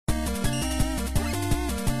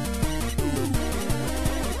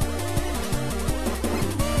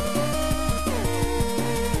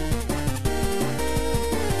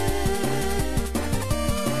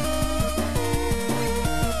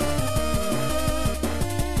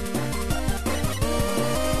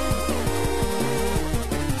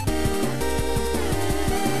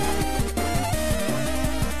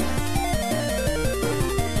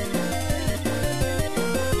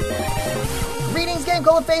Game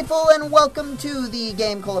Cola faithful, and welcome to the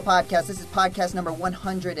Game Cola podcast. This is podcast number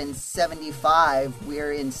 175.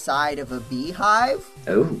 We're inside of a beehive.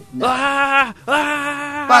 Oh. No.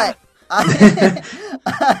 But I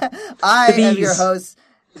am your host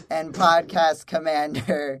and podcast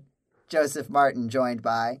commander, Joseph Martin, joined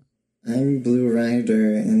by... I'm Blue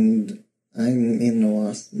Rider, and I'm in a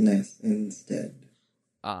wasp nest instead.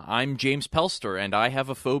 I'm James Pelster, and I have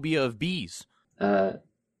a phobia of bees.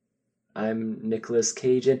 I'm Nicolas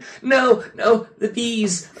Cage, and no, the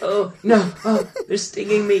bees! Oh, no, they're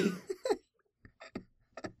stinging me.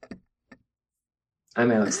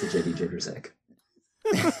 I'm Alex the Jetty Jitterzak.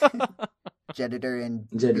 Jeditor in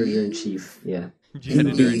Chief, yeah.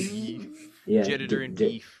 Jeditor in Chief. Yeah. Jeditor in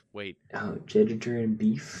Beef. Wait. Oh, Jeditor and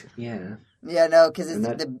Beef? Yeah. Yeah, no, because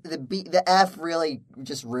the F really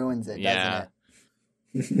just ruins it, doesn't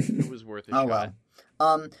it? It was worth a shot.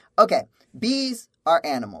 Well. Okay, bees are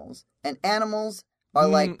animals, and animals are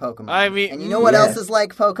like Pokemon. I mean, and you know what else is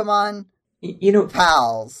like Pokemon? You know,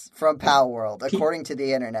 pals from Pal World, according to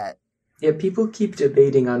the internet. Yeah, people keep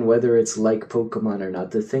debating on whether it's like Pokemon or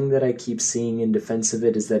not. The thing that I keep seeing in defense of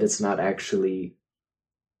it is that it's not actually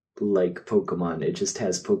like Pokemon. It just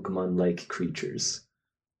has Pokemon-like creatures.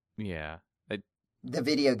 Yeah. The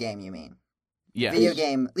video game, you mean? Yeah. Video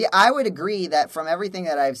game. Yeah, I would agree that from everything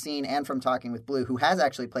that I've seen and from talking with Blue, who has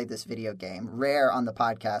actually played this video game, rare on the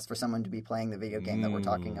podcast for someone to be playing the video game that we're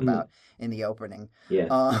talking about in the opening.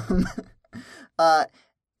 Yeah.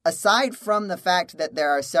 Aside from the fact that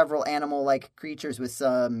there are several animal-like creatures with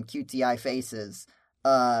some cutesy eye faces,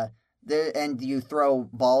 and you throw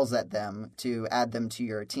balls at them to add them to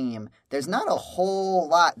your team, there's not a whole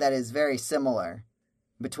lot that is very similar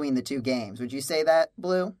between the two games. Would you say that,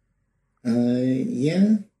 Blue?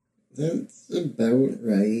 Yeah, that's about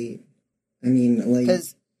right. I mean, like,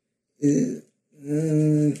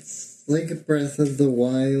 it's like a Breath of the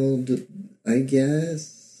Wild, I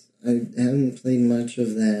guess. I haven't played much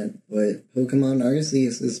of that, but Pokemon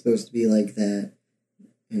Arceus is supposed to be like that,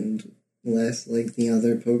 and less like the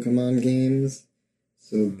other Pokemon games.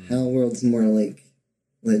 So Pal World's more like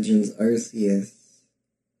Legends Arceus.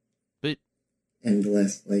 And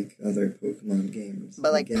less like other Pokemon games.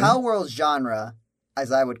 But like Pal World's genre,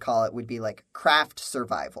 as I would call it, would be like craft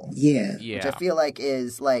survival. Yeah. Which I feel like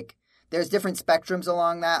is like, there's different spectrums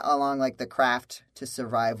along like the craft to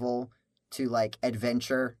survival to like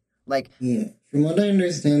adventure. Like, yeah. From what I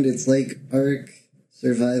understand, it's like Ark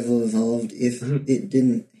Survival Evolved if it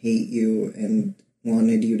didn't hate you and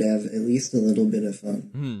wanted you to have at least a little bit of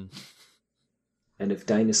fun. And if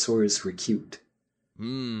dinosaurs were cute.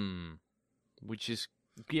 Which is,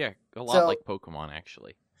 a lot like Pokemon,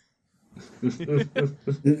 actually.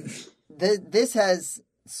 This has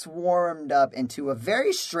swarmed up into a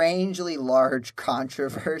very strangely large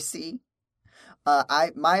controversy.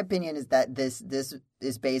 My opinion is that this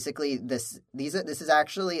is basically this is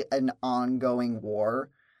actually an ongoing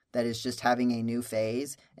war that is just having a new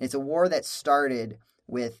phase. And it's a war that started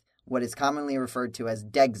with what is commonly referred to as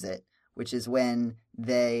Dexit, which is when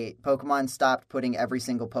Pokemon stopped putting every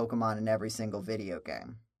single Pokemon in every single video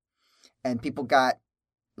game. And people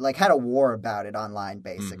had a war about it online,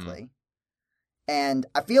 basically. And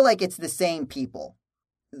I feel like it's the same people.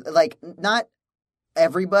 Like, not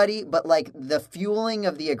everybody, but like the fueling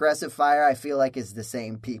of the aggressive fire, I feel like is the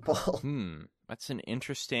same people. That's an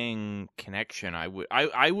interesting connection. I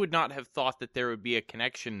would not have thought that there would be a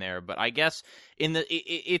connection there, but I guess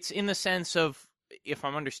it's in the sense of, if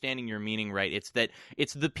I'm understanding your meaning right, it's that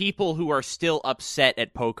it's the people who are still upset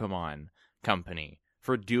at Pokemon Company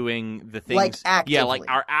for doing the things, like actively.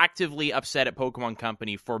 Are actively upset at Pokemon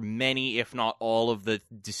Company for many, if not all, of the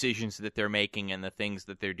decisions that they're making and the things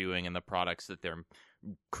that they're doing and the products that they're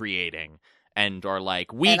creating, and are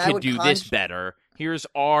like, we could do this better. Here's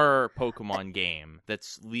our Pokemon game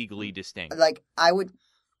that's legally distinct. Like, I would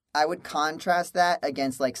contrast that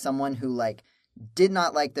against like someone who like did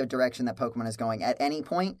not like the direction that Pokemon is going at any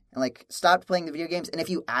point and like stopped playing the video games. And if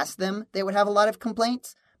you asked them, they would have a lot of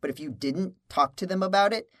complaints. But if you didn't talk to them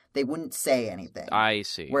about it, they wouldn't say anything. I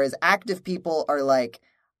see. Whereas active people are like,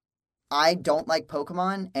 I don't like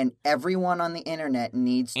Pokemon, and everyone on the internet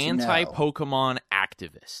needs to know. Anti-Pokemon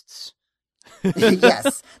activists.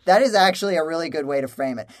 Yes, that is actually a really good way to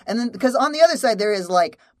frame it. And then, because on the other side, there is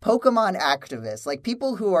like Pokemon activists, like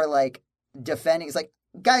people who are like defending. It's like,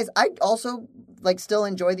 guys, I also like still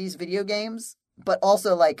enjoy these video games, but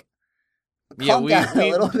also like calm down a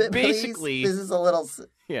little bit, basically, please. This is a little.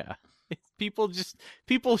 Yeah. People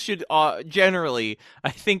should generally, I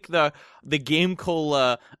think the Game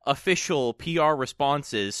Cola official PR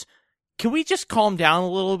response is, can we just calm down a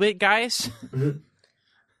little bit, guys?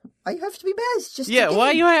 Why you have to be mad? It's just Yeah,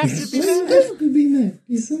 why you have to be Why mad? have to be mad?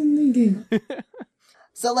 He's only a game.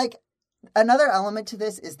 So, like, another element to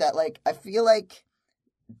this is that, like, I feel like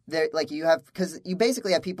there, like, you have, because you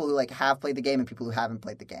basically have people who, like, have played the game and people who haven't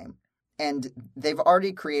played the game. And they've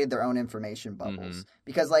already created their own information bubbles.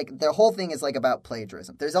 Because, like, the whole thing is, like, about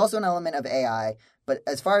plagiarism. There's also an element of AI, but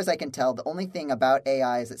as far as I can tell, the only thing about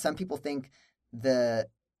AI is that some people think that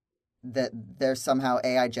they're somehow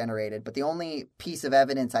AI generated, but the only piece of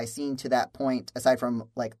evidence I've seen to that point, aside from,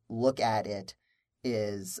 like, look at it,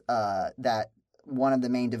 is that one of the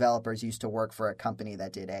main developers used to work for a company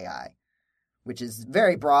that did AI, which is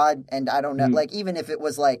very broad. And I don't know, like, even if it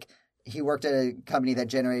was like he worked at a company that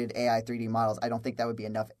generated AI 3D models, I don't think that would be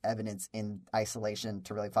enough evidence in isolation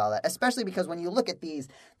to really follow that, especially because when you look at these,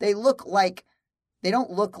 they don't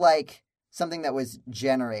look like something that was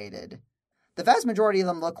generated. The vast majority of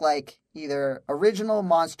them look like either original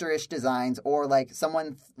monsterish designs or like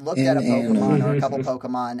someone looked at a Pokemon or a couple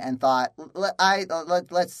Pokemon and thought, let's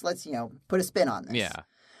put a spin on this. Yeah.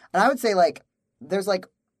 And I would say like there's like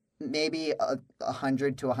maybe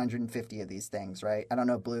 100 to 150 of these things, right? I don't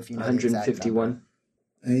know, Blue, if you know the exact 151.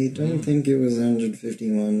 I don't think it was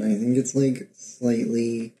 151. I think it's like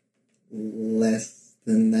slightly less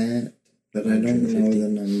than that, but I don't know the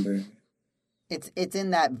number. It's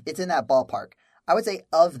in that ballpark. I would say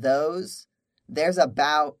of those, there's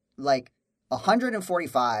about like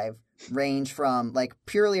 145 range from like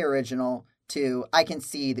purely original to I can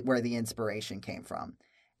see where the inspiration came from.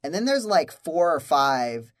 And then there's like 4 or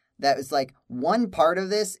 5 that is like one part of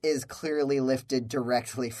this is clearly lifted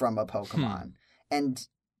directly from a Pokemon. And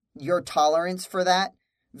your tolerance for that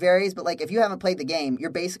varies, but like if you haven't played the game,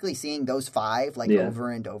 you're basically seeing those 5 like over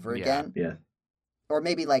and over again. Yeah. Or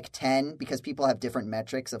maybe like 10 because people have different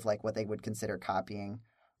metrics of like what they would consider copying.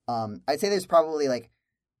 I'd say there's probably like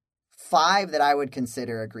 5 that I would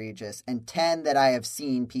consider egregious and 10 that I have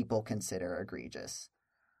seen people consider egregious.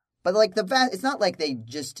 But like it's not like they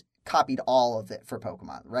just copied all of it for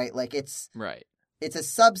Pokemon, right? Like it's a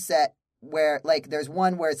subset where like there's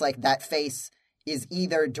one where it's like that face is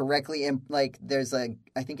either directly in like there's I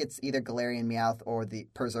think it's either Galarian Meowth or the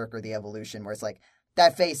Berserker the evolution where it's like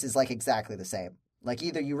that face is like exactly the same. Like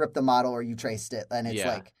either you ripped the model or you traced it and it's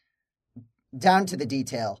like down to the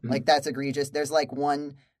detail. Like that's egregious. There's like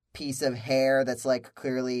one piece of hair that's like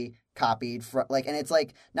clearly copied from like, and it's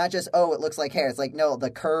like not just, oh, it looks like hair. It's like, no,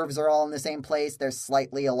 the curves are all in the same place. They're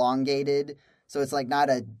slightly elongated. So it's like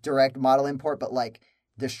not a direct model import, but like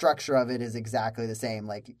the structure of it is exactly the same.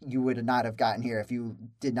 Like you would not have gotten here if you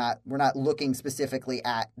we're not looking specifically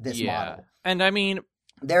at this model. And I mean,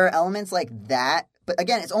 there are elements like that, but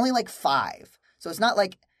again, it's only like 5. So it's not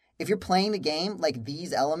like if you're playing the game, like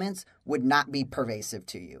these elements would not be pervasive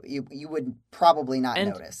to you. You would probably not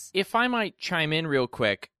notice. If I might chime in real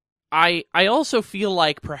quick, I also feel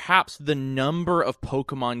like perhaps the number of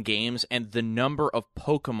Pokemon games and the number of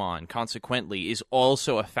Pokemon, consequently, is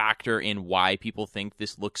also a factor in why people think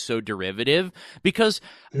this looks so derivative. Because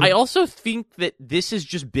I also think that this has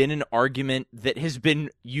just been an argument that has been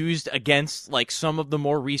used against like some of the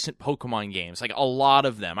more recent Pokemon games, like a lot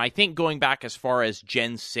of them. I think going back as far as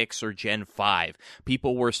Gen 6 or Gen 5,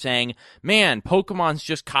 people were saying, man, Pokemon's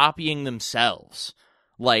just copying themselves.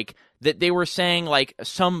 Like, that they were saying, like,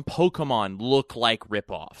 some Pokemon look like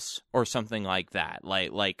ripoffs or something like that.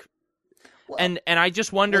 Like, well, and I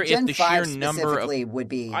just wonder if the sheer number of would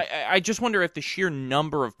be. I just wonder if the sheer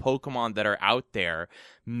number of Pokemon that are out there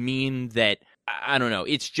mean that, I don't know,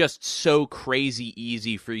 it's just so crazy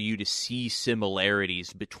easy for you to see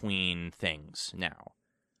similarities between things now.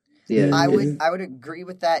 Yeah, I would agree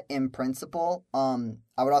with that in principle.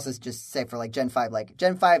 I would also just say for like Gen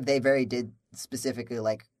 5, they very did specifically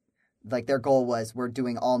like their goal was we're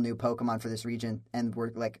doing all new Pokemon for this region, and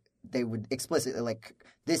we're like they would explicitly like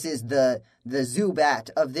this is the Zubat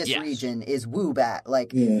of this region is Woobat. Like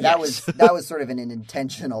that was sort of an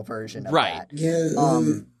intentional version of that. Yeah.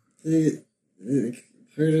 The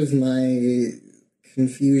part of my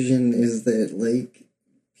confusion is that like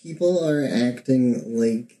people are acting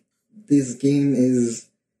like this game has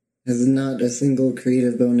not a single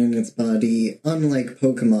creative bone in its body, unlike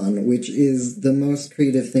Pokemon, which is the most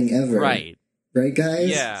creative thing ever. Right. Right, guys?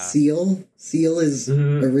 Yeah. Seal is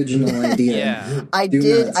original idea. Yeah. I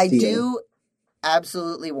do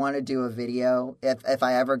absolutely want to do a video, if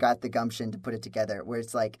I ever got the gumption to put it together, where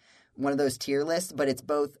it's like one of those tier lists, but it's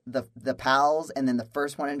both the pals and then the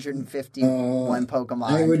first 151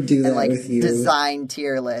 Pokemon. I would do that and like with you. Design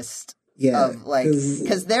tier list. Yeah, of like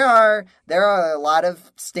because there are a lot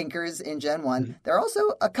of stinkers in Gen 1. There are also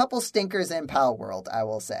a couple stinkers in Pal World, I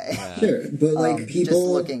will say. Sure, but like people just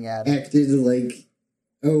looking at it. acted like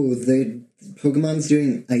the Pokemon's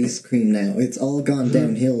doing ice cream now. It's all gone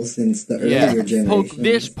downhill since the earlier generations.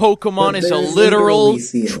 This Pokemon is a literal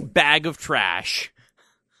bag of trash.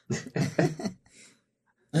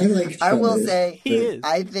 I will say, he is.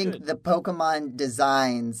 I think the Pokemon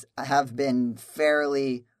designs have been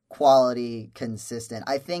fairly quality consistent.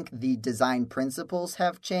 I think the design principles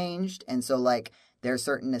have changed, and so like there are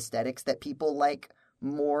certain aesthetics that people like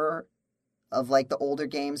more of like the older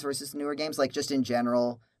games versus newer games, like just in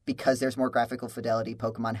general, because there's more graphical fidelity,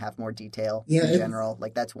 Pokemon have more detail in general.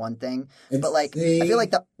 Like that's one thing. But like I feel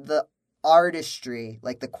like the artistry,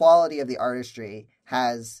 like the quality of the artistry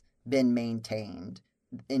has been maintained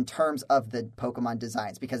in terms of the Pokemon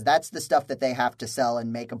designs, because that's the stuff that they have to sell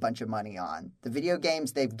and make a bunch of money on. The video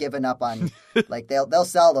games they've given up on, like they'll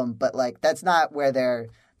sell them, but like that's not where their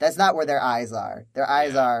eyes are. Their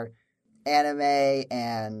eyes are anime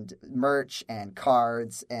and merch and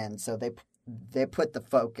cards, and so they put the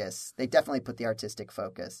focus. They definitely put the artistic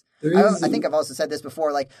focus. I think I've also said this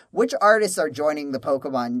before, like which artists are joining the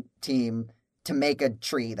Pokemon team to make a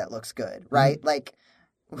tree that looks good, right? Mm-hmm. Like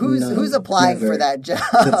who's applying for that job?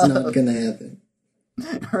 That's not going to happen.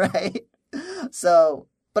 Right? So,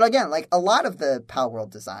 but again, like a lot of the Pal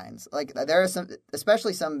World designs, like there are some,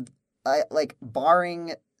 especially some, like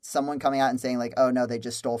barring someone coming out and saying like, oh no, they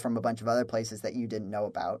just stole from a bunch of other places that you didn't know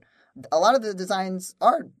about. A lot of the designs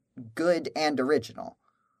are good and original.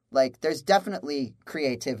 Like there's definitely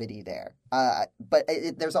creativity there. But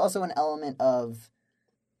there's also an element of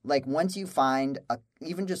like once you find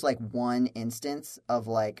even just like one instance of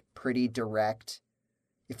like pretty direct,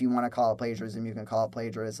 if you want to call it plagiarism, you can call it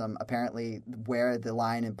plagiarism. Apparently where the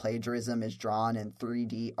line in plagiarism is drawn in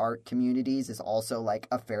 3D art communities is also like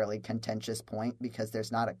a fairly contentious point, because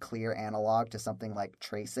there's not a clear analog to something like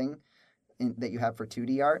tracing that you have for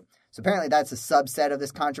 2D art. So apparently that's a subset of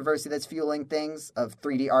this controversy that's fueling things, of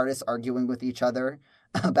 3D artists arguing with each other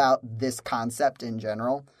about this concept in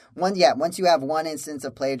general. Once you have one instance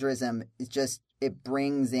of plagiarism, it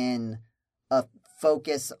brings in a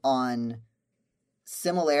focus on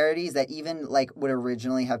similarities that even like would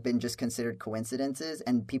originally have been just considered coincidences,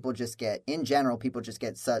 and people just get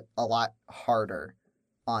a lot harder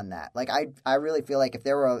on that. Like I really feel like if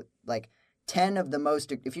there were like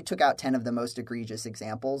if you took out 10 of the most egregious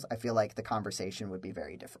examples, I feel like the conversation would be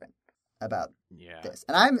very different about this.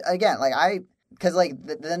 And I'm again because like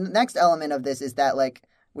the next element of this is that like,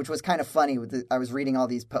 which was kind of funny. I was reading all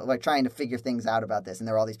these like trying to figure things out about this, and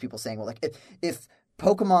there were all these people saying, well, like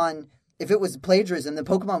if it was plagiarism, then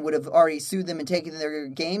Pokemon would have already sued them and taken their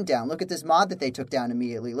game down. Look at this mod that they took down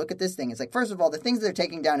immediately. Look at this thing. It's like, first of all, the things they're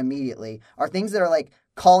taking down immediately are things that are like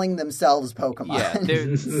calling themselves Pokemon.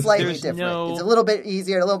 Yeah, slightly different. It's a little bit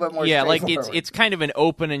easier, a little bit more. Yeah, like it's kind of an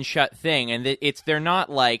open and shut thing, and they're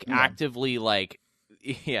not like actively like.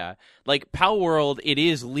 Yeah, like Pal World, it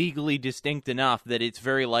is legally distinct enough that it's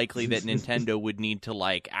very likely that Nintendo would need to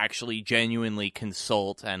like actually genuinely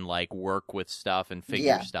consult and like work with stuff and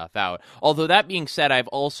figure stuff out. Although that being said, I've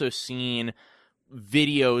also seen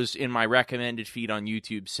videos in my recommended feed on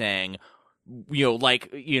YouTube saying,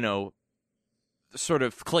 sort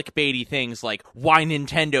of clickbaity things like why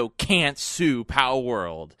Nintendo can't sue Pal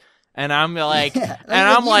World. And I'm like, you don't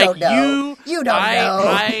know.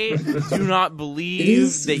 I do not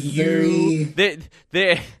believe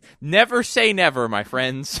that never say never, my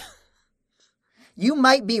friends. You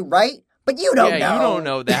might be right, but you don't know. Yeah, you don't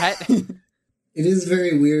know that. It is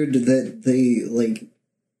very weird that they, like,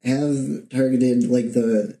 have targeted, like,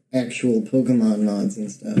 the actual Pokemon mods and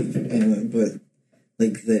stuff, but,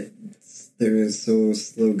 like, that they're so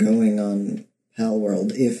slow going on Pal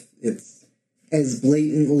World. If it's as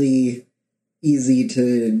blatantly easy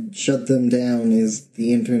to shut them down as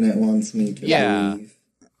the internet wants me to believe.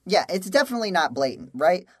 Yeah, it's definitely not blatant,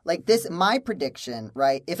 right? Like this, my prediction,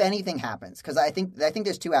 right? If anything happens, because I think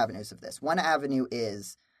there's two avenues of this. One avenue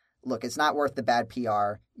is, look, it's not worth the bad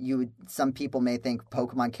PR. Some people may think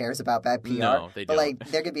Pokemon cares about bad PR. No, they don't. But like,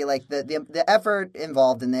 there could be like the effort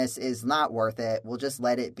involved in this is not worth it. We'll just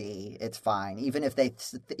let it be. It's fine. Even if they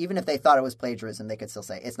thought it was plagiarism, they could still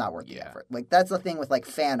say it's not worth the effort. Like that's the thing with like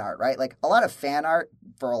fan art, right? Like a lot of fan art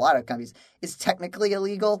for a lot of companies is technically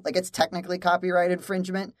illegal. Like it's technically copyright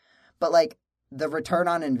infringement, but like the return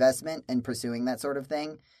on investment in pursuing that sort of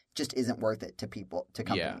thing just isn't worth it to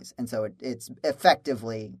companies, and so it's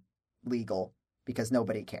effectively legal because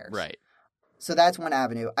nobody cares. Right. So that's one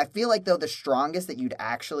avenue. I feel like, though, the strongest that you'd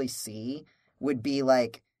actually see would be,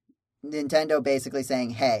 like, Nintendo basically saying,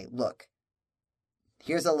 hey, look,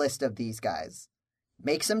 here's a list of these guys.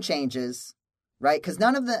 Make some changes, right? Because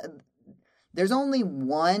none of There's only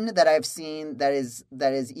one that I've seen that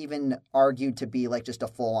is even argued to be like just a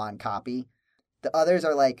full-on copy. The others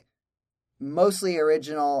are like mostly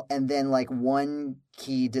original, and then like one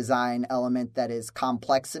key design element that is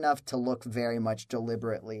complex enough to look very much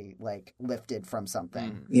deliberately like lifted from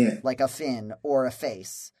something. Yeah. Like a fin or a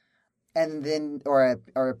face, and then or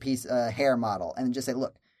a piece a hair model, and just say,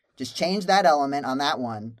 look, just change that element on that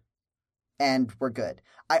one, and we're good.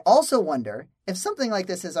 I also wonder if something like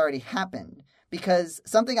this has already happened, because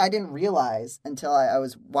something I didn't realize until I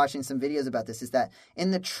was watching some videos about this is that in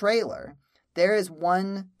the trailer there is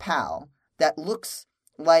one PAL that looks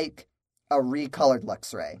like a recolored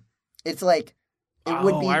Luxray. It's like it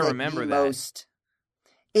would be I like remember the that. most.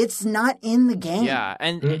 It's not in the game. Yeah,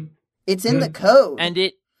 and It's in the code,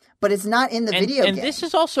 but it's not in the video game. game. And this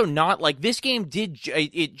is also not like this game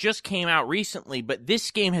it just came out recently, but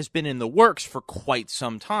this game has been in the works for quite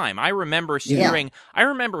some time. I remember hearing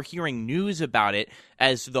news about it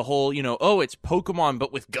as the whole, it's Pokemon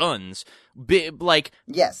but with guns.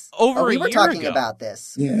 Yes. Over we a were year talking ago. about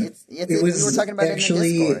this. Yeah. We were talking about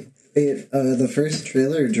actually, it in the Discord. the first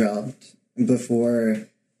trailer dropped before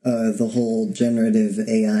the whole generative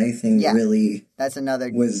AI thing really that's another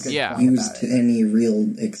was good point used about to it. any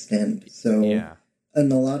real extent. So,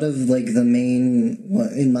 and a lot of like the main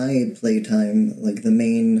in my playtime, like the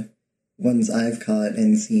main ones I've caught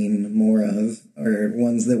and seen more of are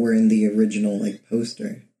ones that were in the original like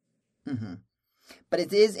poster. Mm-hmm. But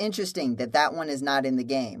it is interesting that one is not in the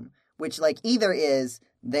game, which like either is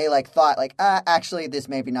they like thought like, actually this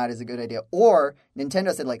maybe not is a good idea, or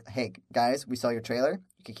Nintendo said like, hey guys, we saw your trailer.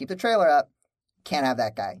 You can keep the trailer up. Can't have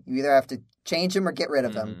that guy. You either have to change him or get rid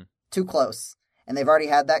of him. Too close. And they've already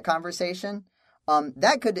had that conversation.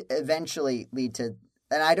 That could eventually lead to,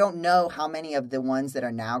 and I don't know how many of the ones that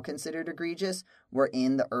are now considered egregious were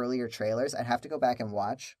in the earlier trailers. I'd have to go back and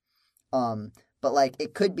watch. But like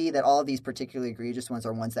it could be that all of these particularly egregious ones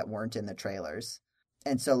are ones that weren't in the trailers.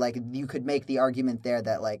 And so like you could make the argument there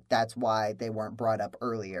that like that's why they weren't brought up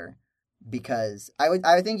earlier. Because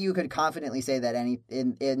I think you could confidently say that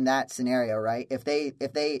in that scenario, right? If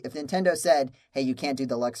Nintendo said, hey, you can't do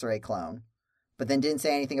the Luxray clone, but then didn't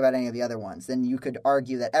say anything about any of the other ones, then you could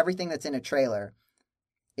argue that everything that's in a trailer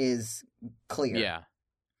is clear. Yeah.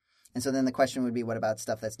 And so then the question would be, what about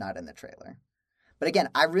stuff that's not in the trailer? But again,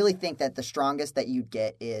 I really think that the strongest that you'd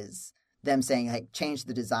get is them saying, like, change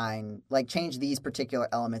the design, like, change these particular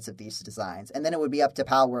elements of these designs. And then it would be up to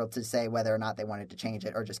Palworld to say whether or not they wanted to change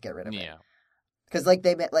it or just get rid of it. Yeah. Because, like,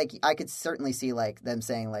 I could certainly see, like, them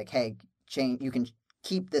saying, like, hey, you can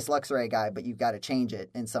keep this Luxray guy, but you've got to change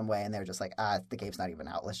it in some way. And they're just like, the game's not even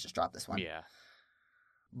out. Let's just drop this one. Yeah.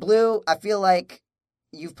 Blue, I feel like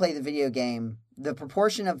you've played the video game. The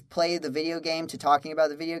proportion of play the video game to talking about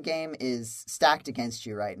the video game is stacked against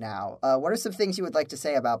you right now. What are some things you would like to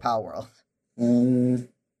say about Palworld? I don't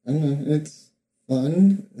know. It's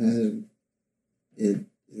fun.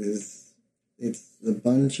 It's a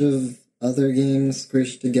bunch of other games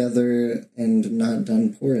squished together and not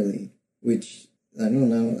done poorly, which, I don't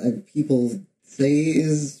know, people say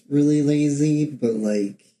is really lazy, but,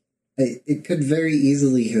 like, it could very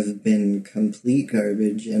easily have been complete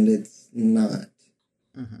garbage, and it's not.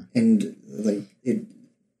 Mm-hmm. And, like, it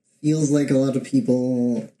feels like a lot of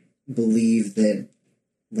people believe that,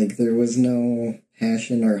 like, there was no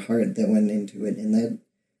passion or heart that went into it, and that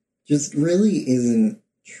just really isn't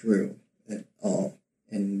true at all.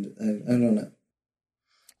 And I don't know.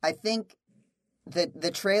 I think that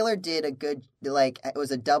the trailer did a good, like, it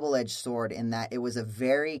was a double-edged sword in that it was a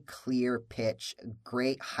very clear pitch,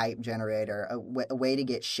 great hype generator, a way to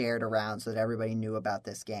get shared around so that everybody knew about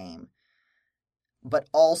this game. But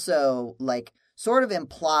also, like, sort of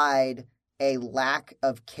implied a lack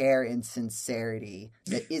of care and sincerity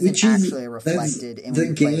that isn't actually reflected in the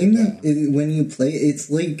game. When you play, it's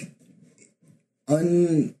like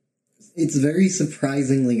it's very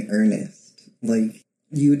surprisingly earnest. Like,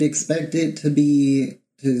 you'd expect it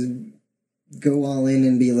to go all in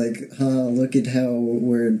and be like, look at how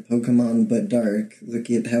we're Pokemon but dark.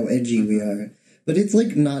 Look at how edgy we are. But it's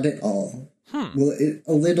like not at all. Well,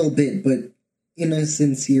 a little bit, but in a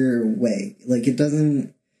sincere way. Like, it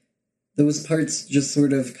doesn't. Those parts just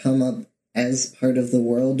sort of come up as part of the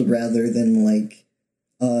world rather than like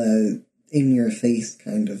in your face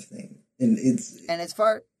kind of thing. And as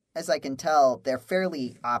far as I can tell, they're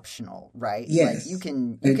fairly optional, right? Yes. Like you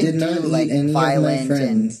can do like any violent of my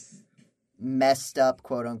and messed up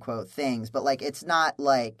quote unquote things, but like it's not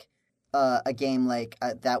like a game like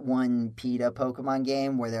that one PETA Pokemon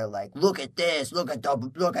game where they're like, look at this, look at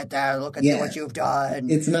that, look at what you've done.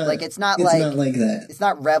 It's not like it's not like that. It's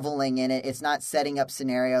not reveling in it. It's not setting up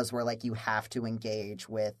scenarios where like you have to engage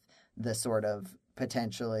with the sort of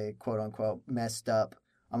potentially quote unquote messed up.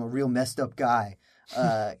 I'm a real messed up guy.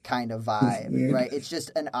 Kind of vibe, right? It's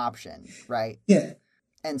just an option, right? Yeah.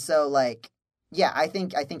 And so, like, yeah, I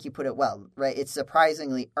think you put it well, right? It's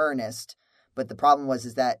surprisingly earnest, but the problem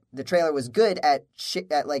is that the trailer was good at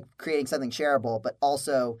like creating something shareable, but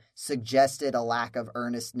also suggested a lack of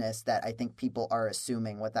earnestness that I think people are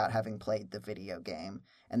assuming without having played the video game,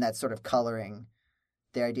 and that's sort of coloring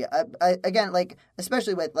the idea. Again, like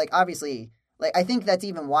especially with like obviously, like I think that's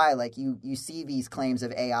even why like you see these claims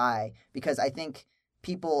of AI, because I think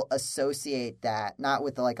people associate that not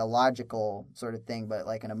with like a logical sort of thing, but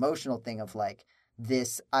like an emotional thing of like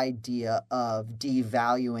this idea of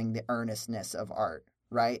devaluing the earnestness of art,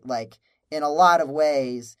 right? Like in a lot of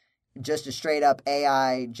ways, just a straight up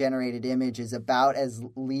AI generated image is about as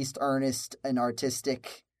least earnest an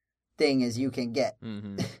artistic thing as you can get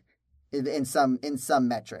in some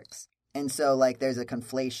metrics. And so like there's a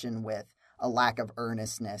conflation with a lack of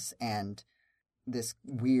earnestness and this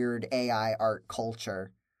weird AI art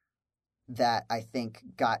culture that I think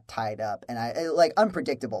got tied up and like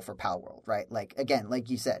unpredictable for Palworld, right? Like again, like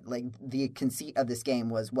you said, like the conceit of this game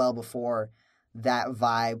was well before that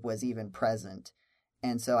vibe was even present.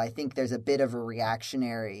 And so I think there's a bit of a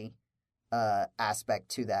reactionary aspect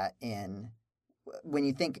to that in when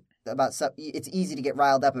you think about it's easy to get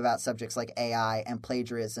riled up about subjects like AI and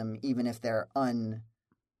plagiarism, even if they're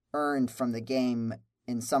unearned from the game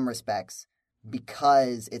in some respects,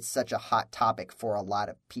 because it's such a hot topic for a lot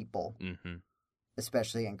of people,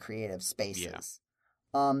 especially in creative spaces.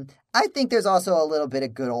 Yeah. I think there's also a little bit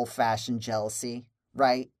of good old-fashioned jealousy,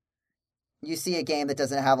 right? You see a game that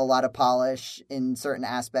doesn't have a lot of polish in certain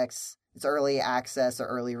aspects. It's early access or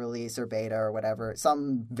early release or beta or whatever,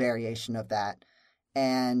 some variation of that.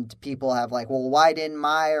 And people have like, well, why didn't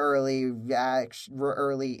my early action,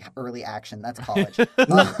 that's college,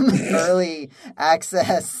 early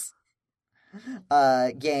access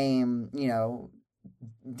game, you know,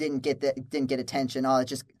 didn't get attention. It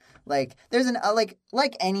just like there's an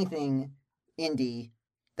like anything indie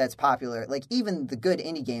that's popular, like even the good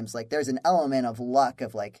indie games, like there's an element of luck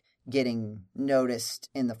of like getting noticed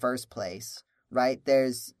in the first place, right?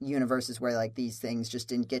 There's universes where like these things just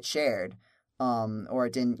didn't get shared, or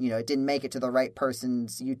it didn't make it to the right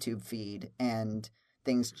person's YouTube feed, and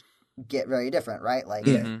things get very different, right? Like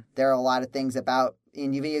there are a lot of things about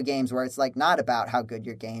indie video games where it's like not about how good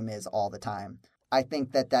your game is all the time. I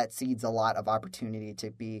think that seeds a lot of opportunity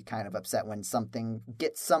to be kind of upset when something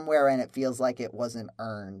gets somewhere and it feels like it wasn't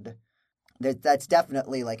earned. That's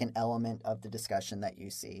definitely like an element of the discussion that you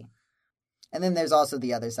see. And then there's also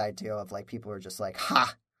the other side too of like people are just like,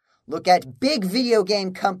 ha, look at big video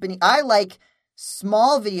game company. I like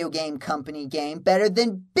small video game company game better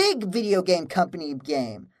than big video game company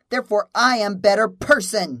game. Therefore, I am better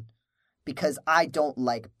person because I don't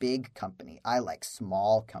like big company. I like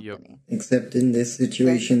small company. Yep. Except in this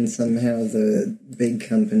situation, somehow the big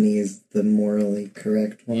company is the morally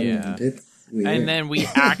correct one. Yeah. And it's weird. And then we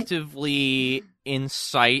actively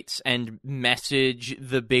incite and message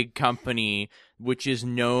the big company, which is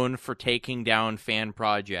known for taking down fan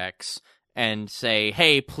projects, and say,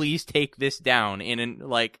 hey, please take this down.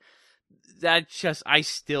 That's just, I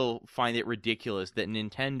still find it ridiculous that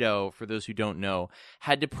Nintendo, for those who don't know,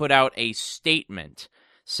 had to put out a statement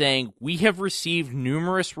saying, we have received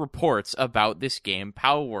numerous reports about this game,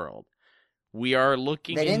 Palworld. We are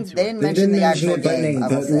looking into They didn't mention the actual game, I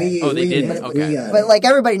will say. They didn't? Okay. But like,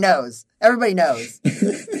 everybody knows. Everybody knows.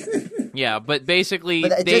 Yeah, but basically...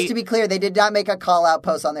 But just to be clear, they did not make a call-out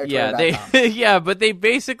post on their Twitter.com. Yeah, but they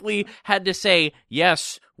basically had to say,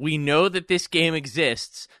 yes, we know that this game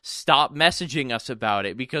exists. Stop messaging us about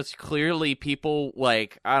it, because clearly people,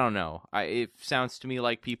 like, I don't know. It sounds to me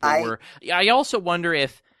like people were... I also wonder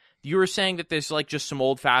if you were saying that there's, like, just some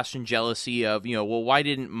old-fashioned jealousy of, well, why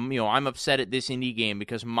didn't, I'm upset at this indie game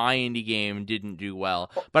because my indie game didn't do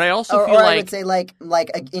well. But I also feel like... I would say, like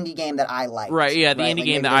an indie game that I like. Right, yeah, the indie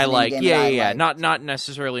game that I like. Yeah. Not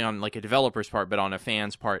necessarily on, like, a developer's part, but on a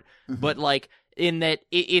fan's part. Mm-hmm. But, like... in that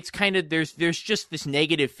it's kind of, there's just this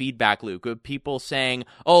negative feedback loop of people saying,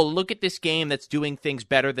 oh, look at this game that's doing things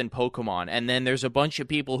better than Pokemon, and then there's a bunch of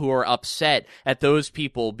people who are upset at those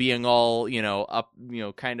people being all,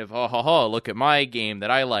 kind of, look at my game that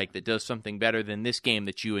I like that does something better than this game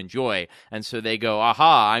that you enjoy, and so they go,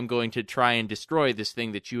 aha, I'm going to try and destroy this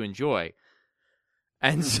thing that you enjoy.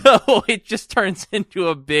 And so it just turns into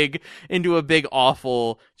a big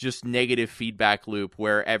awful, just negative feedback loop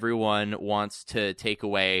where everyone wants to take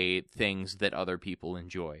away things that other people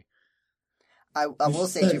enjoy. I will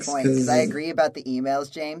say 2 points, because I agree about the emails,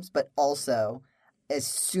 James, but also, as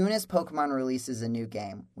soon as Pokemon releases a new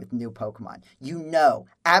game with new Pokemon, you know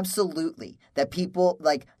absolutely that people,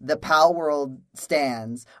 like, the Pal World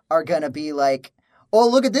stans are going to be like, oh,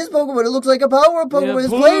 look at this Pokemon. It looks like a Power World Pokemon. It's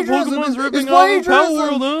plagiarism. Pokemon's ripping It's off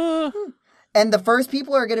plagiarism. Power World. And the first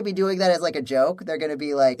people are going to be doing that as like a joke. They're going to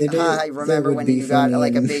be like, I remember when you got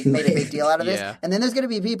like made a big deal out of this. Yeah. And then there's going to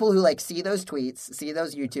be people who like see those tweets, see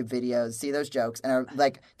those YouTube videos, see those jokes, and are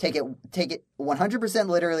like take it 100%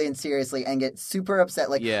 literally and seriously, and get super upset.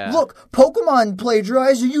 Like, look, Pokemon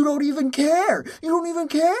plagiarized, and you don't even care. You don't even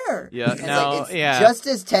care. Yeah, it's just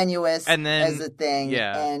as tenuous as a thing.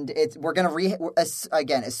 Yeah. And we're gonna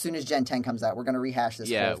again, as soon as Gen 10 comes out, we're gonna rehash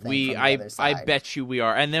this whole thing. I bet you we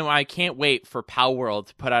are. And then I can't wait for Power World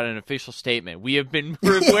to put out an official statement. We have been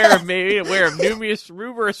aware of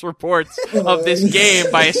numerous reports of this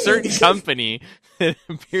game by a certain company that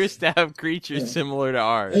appears to have creatures similar to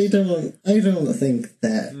ours. I don't think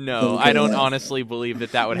that. No, I don't honestly believe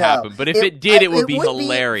that would happen. But if it did, it would be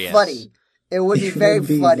hilarious. Funny. It would be very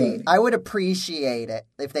funny. I would appreciate it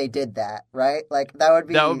if they did that, right? Like that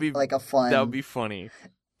would be like a fun. That would be funny.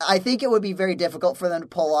 I think it would be very difficult for them to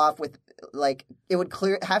pull off with, like, it would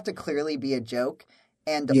have to clearly be a joke.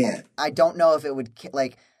 And I don't know if it would,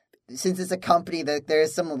 like, since it's a company, that there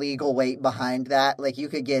is some legal weight behind that. Like, you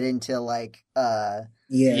could get into, like,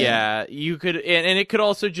 Yeah, you could, and it could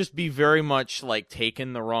also just be very much, like,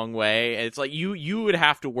 taken the wrong way. It's like, you would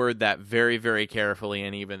have to word that very, very carefully,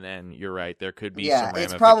 and even then, you're right, there could be some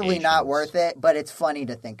ramifications. It's probably not worth it, but it's funny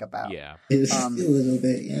to think about. Yeah. It's a little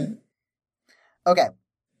bit, yeah. Okay.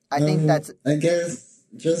 I think that's... I guess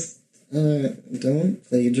just don't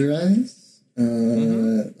plagiarize.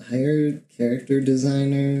 Hire character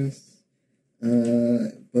designers.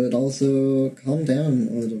 But also calm down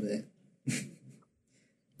a little bit.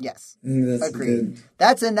 Yes. That's agreed. Good.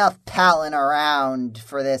 That's enough palling around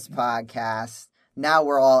for this podcast. Now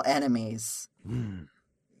we're all enemies.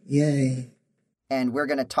 Yay. And we're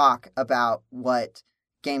going to talk about what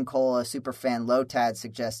Game Cola superfan Lotad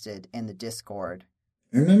suggested in the Discord.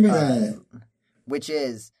 I remember that. Which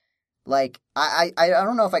is, like, I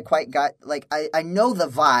don't know if I quite got, like, I know the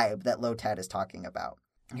vibe that Lotad is talking about.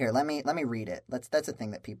 Here, let me read it. That's a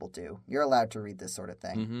thing that people do. You're allowed to read this sort of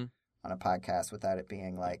thing on a podcast without it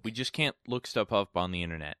being like... We just can't look stuff up on the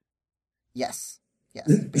internet. Yes. But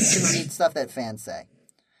you can read stuff that fans say.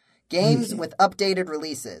 Games with updated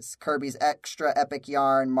releases. Kirby's Extra Epic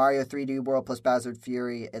Yarn, Mario 3D World plus Bowser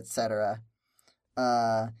Fury, etc.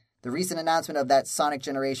 The recent announcement of that Sonic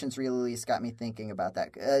Generations release got me thinking about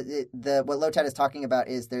that. What Lotad is talking about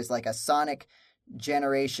is there's like a Sonic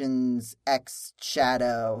Generations X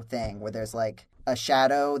Shadow thing where there's like a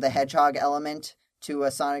Shadow the Hedgehog element to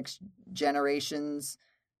a Sonic Generations.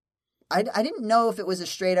 I didn't know if it was a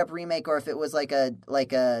straight up remake or if it was like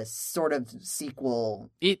a sort of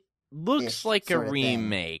sequel. It looks like a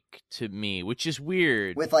remake to me, which is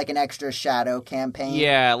weird. With like an extra Shadow campaign.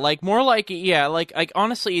 Yeah, like more like like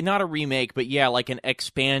honestly not a remake, but yeah, like an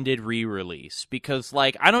expanded re-release, because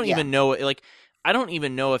like I don't even know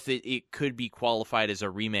if it could be qualified as a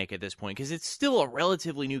remake at this point, because it's still a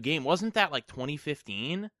relatively new game. Wasn't that like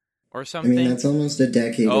 2015 or something? I mean, that's almost a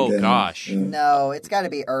decade ago. Oh gosh. So. No, it's got to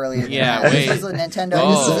be earlier than yeah, that. Wait. This is a Nintendo.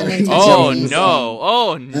 Oh, this is a Nintendo oh Wii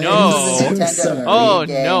no. game. Oh no. So oh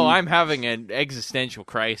game. no, I'm having an existential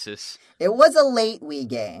crisis. It was a late Wii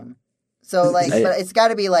game. So, like, but it's got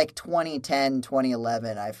to be, like, 2010,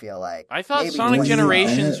 2011, I feel like. I thought Maybe Sonic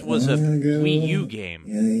 2011. Generations was a Wii U game.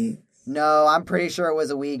 Yeah. No, I'm pretty sure it was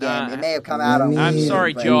a Wii game. It may have come out on Wii I'm U,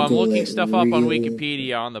 sorry, but Joe. I'm looking stuff up on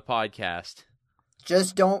Wikipedia on the podcast.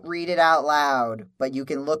 Just don't read it out loud, but you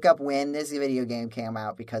can look up when this video game came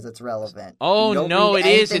out because it's relevant. Oh, Don't no, read it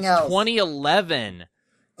is. It's anything else. 2011.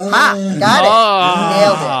 Ha! Got it.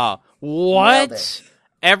 Nailed it. What? Nailed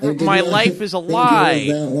it. My life is a lie.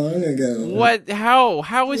 It was that long ago. What?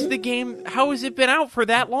 How is the game? How has it been out for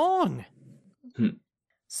that long?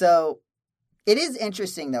 So, it is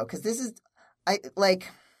interesting though, because this is,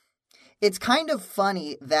 it's kind of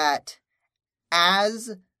funny that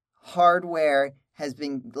as hardware has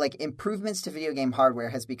been, like, improvements to video game hardware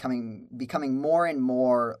has becoming more and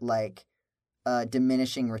more like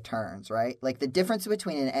diminishing returns, right? Like the difference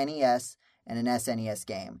between an NES and an SNES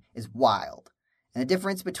game is wild. And the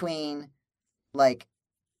difference between, like,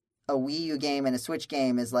 a Wii U game and a Switch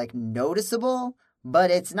game is, like, noticeable,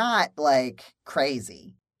 but it's not, like,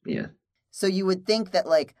 crazy. Yeah. So you would think that,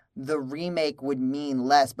 like, the remake would mean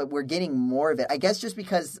less, but we're getting more of it. I guess just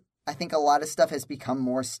because I think a lot of stuff has become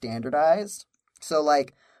more standardized. So,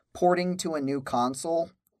 like, porting to a new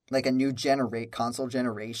console, like a new console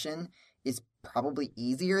generation, is probably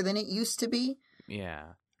easier than it used to be. Yeah.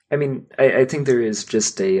 I mean, I think there is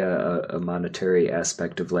just a monetary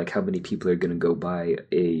aspect of like how many people are going to go buy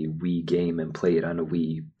a Wii game and play it on a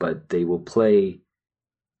Wii, but they will play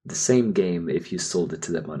the same game if you sold it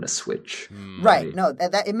to them on a Switch. Right. No,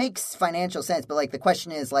 that it makes financial sense, but like the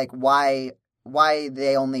question is like why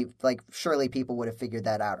they only like surely people would have figured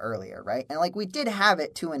that out earlier, right? And like we did have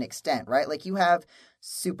it to an extent, right? Like you have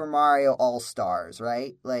Super Mario All-Stars,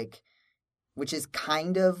 right? Like which is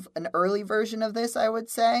kind of an early version of this, I would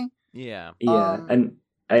say. Yeah. Yeah, and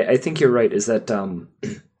I think you're right, is that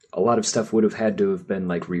a lot of stuff would have had to have been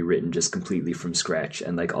like rewritten just completely from scratch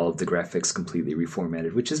and like all of the graphics completely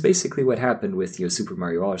reformatted, which is basically what happened with Super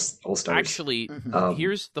Mario All-Stars. Actually,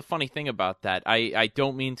 here's the funny thing about that. I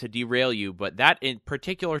don't mean to derail you, but that in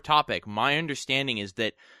particular topic, my understanding is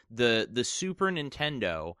that the Super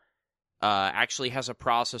Nintendo actually has a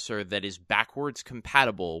processor that is backwards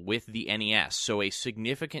compatible with the NES, so a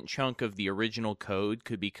significant chunk of the original code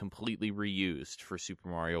could be completely reused for Super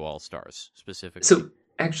Mario All-Stars, specifically. So,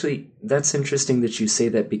 actually, that's interesting that you say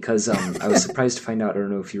that because I was surprised to find out, I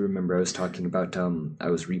don't know if you remember, I was talking about,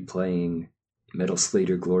 I was replaying Metal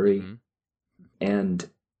Slayer Glory, and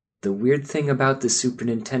the weird thing about the Super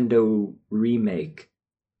Nintendo remake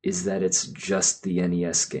is that it's just the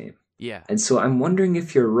NES game. Yeah. And so I'm wondering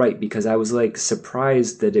if you're right, because I was like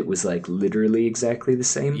surprised that it was like literally exactly the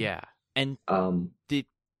same. Yeah. And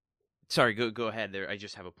sorry, go ahead there. I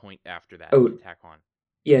just have a point after that to tack on.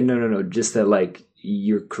 Yeah, no. Just that like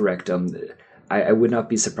you're correct. I would not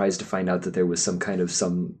be surprised to find out that there was some kind of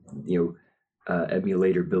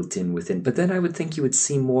emulator built in within. But then I would think you would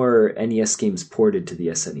see more NES games ported to the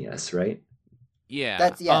SNES, right? Yeah.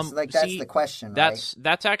 That's the question, right?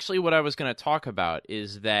 That's actually what I was going to talk about,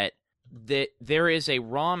 is that there is a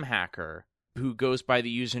ROM hacker who goes by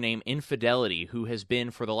the username Infidelity, who has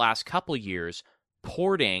been for the last couple years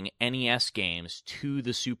porting NES games to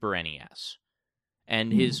the Super NES.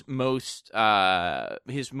 And his most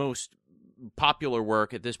popular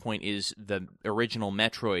work at this point is the original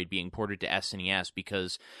Metroid being ported to SNES,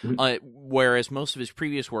 because whereas most of his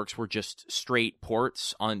previous works were just straight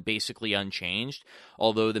ports on basically unchanged,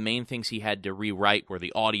 although the main things he had to rewrite were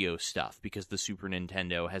the audio stuff, because the Super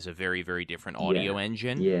Nintendo has a very, very different audio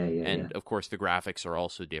engine. And of course the graphics are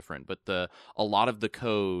also different, but a lot of the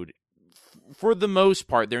code, for the most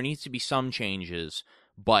part, there needs to be some changes,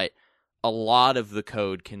 but a lot of the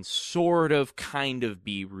code can kind of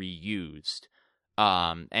be reused.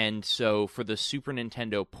 And so for the Super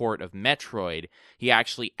Nintendo port of Metroid, he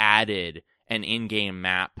actually added an in-game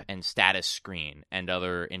map and status screen and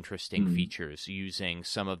other interesting features using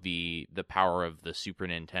some of the power of the Super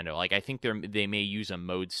Nintendo. Like I think they may use a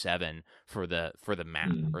Mode 7 for the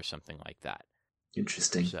map or something like that.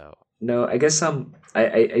 Interesting. So no, I guess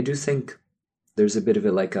I do think there's a bit of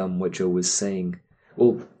it like what Joe was saying.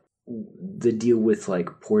 Well, the deal with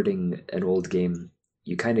like porting an old game,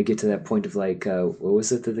 you kind of get to that point of like, what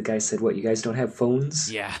was it that the guy said? What, you guys don't have phones?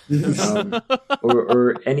 Yeah.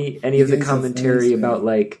 Or any of the commentary about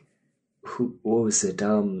like, what was it?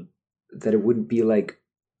 That it wouldn't be like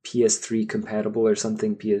PS3 compatible or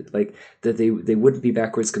something. Like that they wouldn't be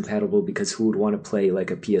backwards compatible because who would want to play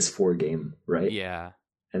like a PS4 game, right? Yeah.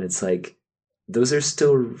 And it's like, those are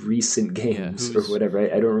still recent games or whatever.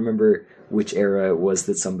 I don't remember which era it was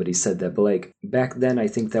that somebody said that, but like back then I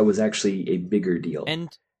think that was actually a bigger deal.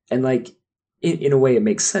 And like in a way it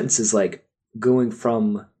makes sense, is like going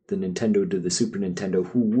from the Nintendo to the Super Nintendo,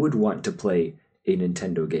 who would want to play a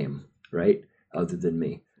Nintendo game, right? Other than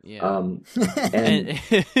me. Yeah.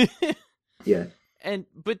 Yeah.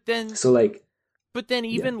 But then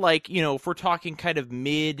even like, if we're talking kind of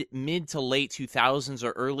mid to late 2000s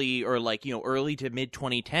or early to mid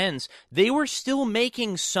 2010s, they were still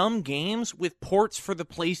making some games with ports for the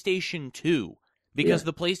PlayStation 2. Because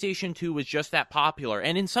the PlayStation 2 was just that popular.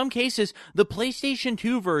 And in some cases, the PlayStation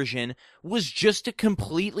 2 version was just a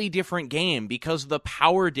completely different game, because the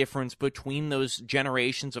power difference between those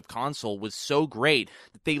generations of console was so great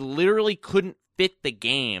that they literally couldn't fit the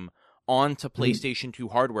game onto PlayStation 2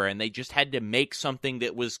 hardware, and they just had to make something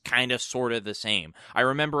that was kind of sort of the same. I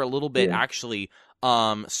remember a little bit, actually,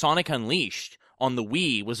 Sonic Unleashed on the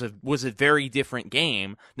Wii was a very different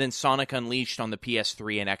game than Sonic Unleashed on the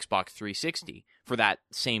PS3 and Xbox 360 for that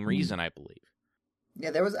same reason, I believe.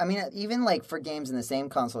 Yeah, there was, I mean, even like for games in the same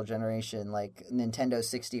console generation, like Nintendo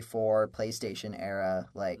 64, PlayStation era,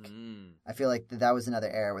 like I feel like that was another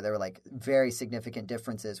era where there were like very significant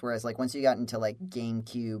differences. Whereas like once you got into like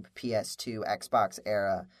GameCube, PS2, Xbox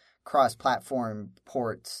era, cross-platform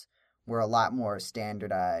ports were a lot more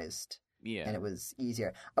standardized. Yeah. And it was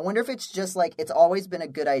easier. I wonder if it's just like it's always been a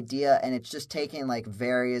good idea and it's just taken like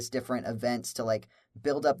various different events to like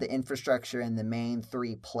build up the infrastructure in the main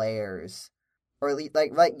three players. Or at least,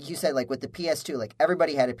 like you said, like with the PS2, like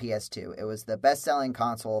everybody had a PS2. It was the best-selling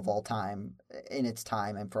console of all time in its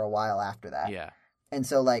time and for a while after that. Yeah. And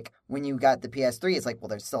so, like, when you got the PS3, it's like, well,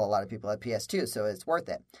 there's still a lot of people at PS2, so it's worth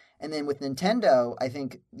it. And then with Nintendo, I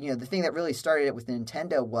think, the thing that really started it with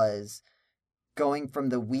Nintendo was going from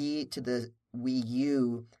the Wii to the Wii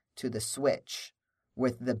U to the Switch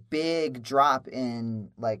with the big drop in,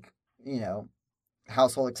 like,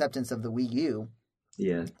 household acceptance of the Wii U.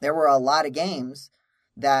 Yeah. There were a lot of games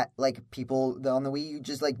that like people on the Wii U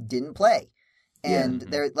just like didn't play. And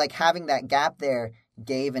they're like having that gap there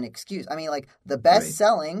gave an excuse. I mean, like the best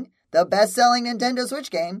selling Nintendo Switch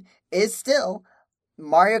game is still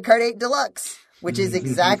Mario Kart 8 Deluxe, which is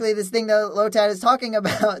exactly this thing that Lotad is talking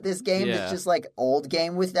about. This game that's just like old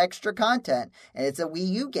game with extra content, and it's a Wii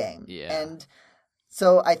U game. Yeah. And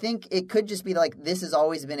so I think it could just be like this has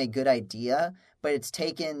always been a good idea, but it's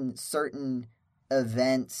taken certain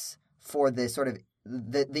events for this sort of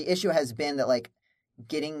the issue has been that like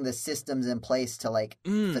getting the systems in place to like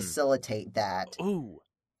facilitate that. Ooh.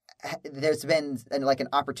 There's been like an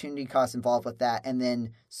opportunity cost involved with that, and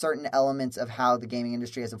then certain elements of how the gaming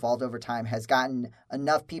industry has evolved over time has gotten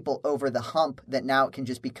enough people over the hump that now it can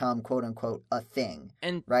just become quote unquote a thing.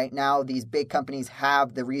 And right now these big companies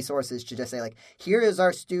have the resources to just say like, here is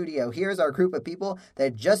our studio, here's our group of people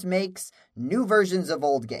that just makes new versions of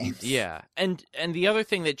old games. Yeah. And the other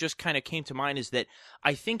thing that just kind of came to mind is that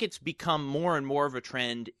I think it's become more and more of a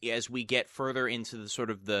trend as we get further into the sort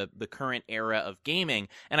of the current era of gaming.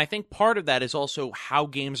 And I think part of that is also how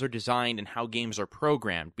games are designed and how games are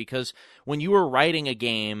programmed. Because when you were writing a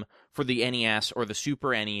game for the NES or the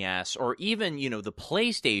Super NES or even, the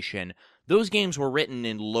PlayStation, those games were written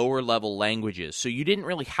in lower level languages, so you didn't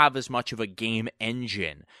really have as much of a game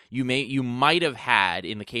engine. You might have had,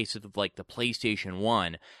 in the case of like the PlayStation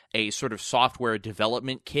 1, a sort of software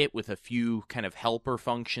development kit with a few kind of helper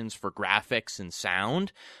functions for graphics and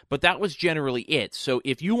sound, but that was generally it. So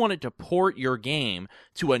if you wanted to port your game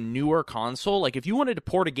to a newer console, like if you wanted to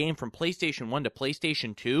port a game from PlayStation 1 to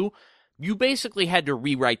PlayStation 2, you basically had to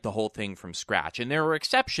rewrite the whole thing from scratch. And there were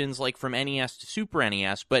exceptions, like from NES to Super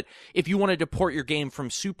NES, but if you wanted to port your game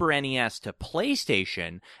from Super NES to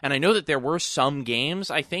PlayStation, and I know that there were some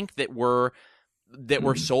games, I think, that were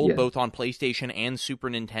sold both on PlayStation and Super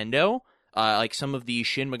Nintendo, like some of the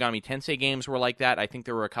Shin Megami Tensei games were like that. I think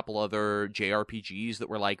there were a couple other JRPGs that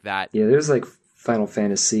were like that. Yeah, there's like Final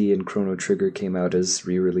Fantasy and Chrono Trigger came out as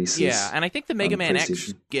re-releases. Yeah, and I think the Mega Man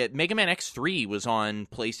X3 was on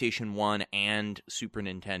PlayStation 1 and Super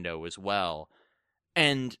Nintendo as well.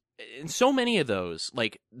 And so many of those,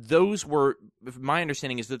 like those were, my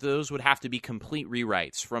understanding is that those would have to be complete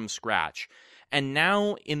rewrites from scratch. And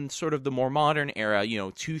now in sort of the more modern era,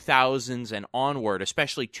 2000s and onward,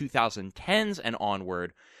 especially 2010s and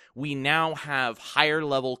onward, we now have higher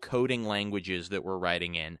level coding languages that we're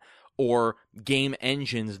writing in, or game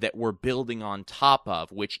engines that we're building on top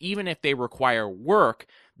of, which even if they require work,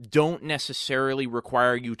 don't necessarily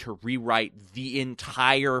require you to rewrite the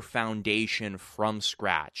entire foundation from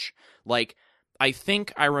scratch. Like, I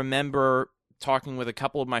think I remember talking with a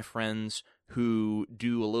couple of my friends who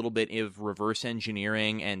do a little bit of reverse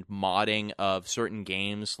engineering and modding of certain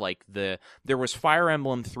games, like there was Fire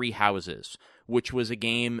Emblem Three Houses, which was a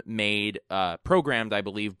game made, programmed, I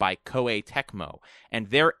believe, by Koei Tecmo. And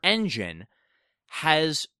their engine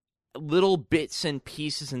has little bits and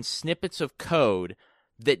pieces and snippets of code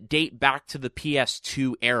that date back to the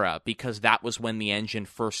PS2 era, because that was when the engine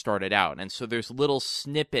first started out. And so there's little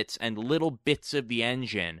snippets and little bits of the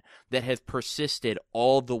engine that have persisted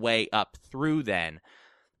all the way up through then,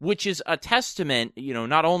 which is a testament,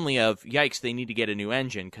 not only of, yikes, they need to get a new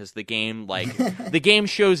engine, because the game, like, the game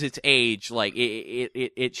shows its age, like,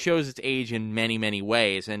 it shows its age in many, many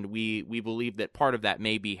ways, and we believe that part of that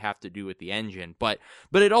maybe have to do with the engine, but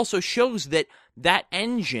it also shows that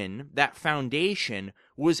engine, that foundation,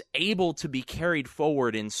 was able to be carried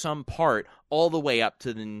forward in some part all the way up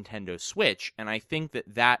to the Nintendo Switch, and I think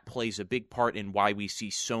that plays a big part in why we see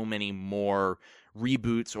so many more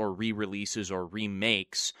reboots or re-releases or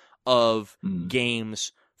remakes of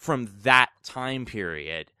games from that time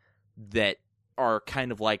period that are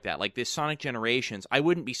kind of like that. Like this Sonic Generations, I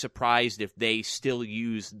wouldn't be surprised if they still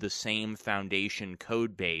used the same foundation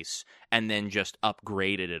code base and then just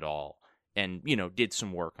upgraded it all and, did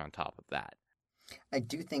some work on top of that. I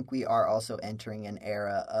do think we are also entering an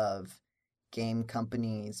era of game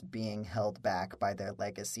companies being held back by their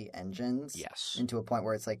legacy engines. Yes. Into a point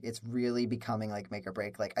where it's like it's really becoming like make or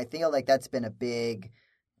break. Like I feel like that's been a big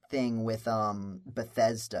thing with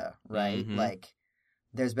Bethesda, right? Mm-hmm. Like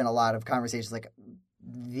there's been a lot of conversations like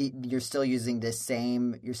you're still using this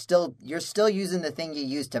same you're still using the thing you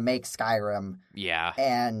used to make Skyrim. Yeah.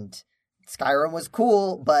 And Skyrim was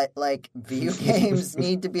cool, but like video games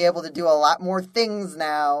need to be able to do a lot more things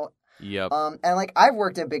now. Yep. And like I've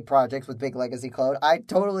worked in big projects with big legacy code. I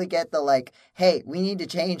totally get the like, hey, we need to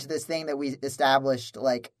change this thing that we established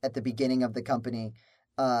like at the beginning of the company,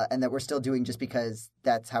 and that we're still doing just because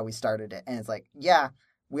that's how we started it. And it's like, yeah,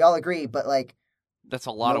 we all agree, but like that's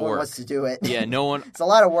a lot of work. No one wants to do it. Yeah, no one. It's a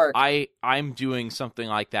lot of work. I'm doing something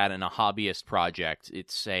like that in a hobbyist project.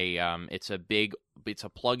 It's a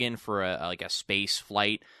plugin for a space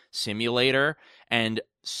flight simulator, and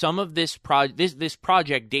some of this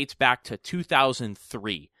project dates back to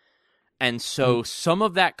 2003, and so some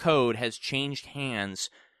of that code has changed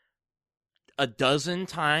hands a dozen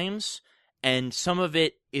times, and some of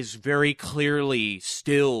it is very clearly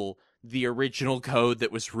still the original code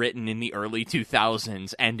that was written in the early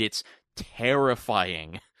 2000s, and it's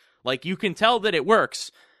terrifying. Like, you can tell that it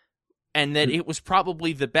works, and that it was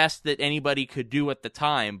probably the best that anybody could do at the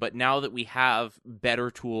time, but now that we have better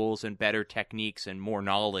tools and better techniques and more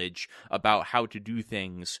knowledge about how to do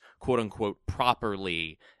things, quote-unquote,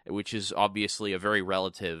 properly, which is obviously a very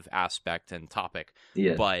relative aspect and topic,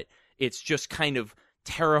 but it's just kind of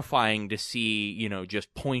terrifying to see,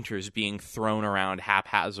 just pointers being thrown around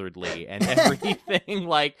haphazardly and everything.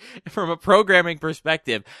 Like, from a programming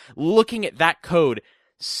perspective, looking at that code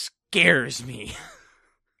scares me.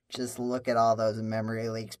 Just look at all those memory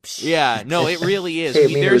leaks. Yeah, no, it really is.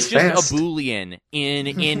 Hey, there's just fast. a Boolean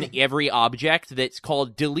in every object that's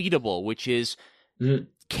called deletable, which is,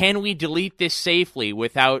 can we delete this safely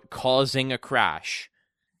without causing a crash?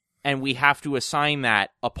 And we have to assign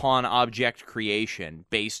that upon object creation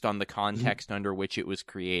based on the context under which it was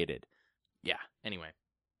created. Yeah, anyway.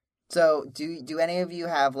 So, do any of you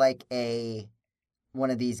have, like,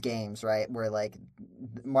 one of these games, right, where, like,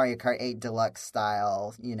 Mario Kart 8 Deluxe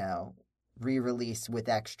style, re-release with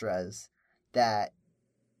extras that,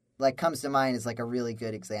 like, comes to mind as, like, a really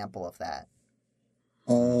good example of that?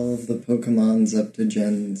 All the Pokemons up to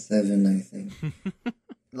Gen 7, I think.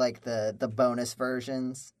 Like the bonus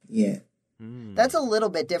versions. Yeah. That's a little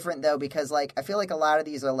bit different though, because like I feel like a lot of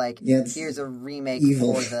these are like here's a remake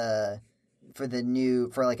evil. for a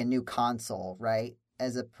new console, right?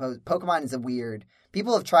 As opposed, Pokemon is a weird.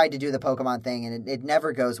 People have tried to do the Pokemon thing, and it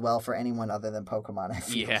never goes well for anyone other than Pokemon. I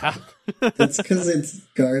feel like. That's because it's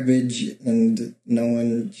garbage, and no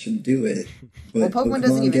one should do it. But well, Pokemon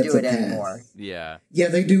doesn't even do it pass. anymore. Yeah. Yeah,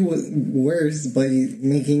 they do worse by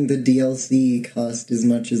making the DLC cost as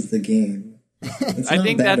much as the game. I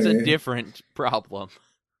think that's a different problem.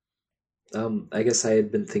 I guess I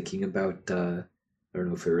had been thinking about, I don't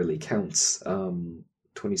know if it really counts,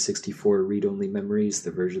 2064 read-only memories,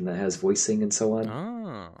 the version that has voicing and so on.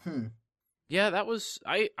 Oh. Yeah, that was...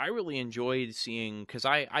 I really enjoyed seeing... Because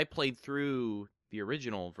I played through the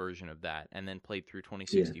original version of that and then played through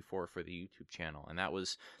 2064 for the YouTube channel. And that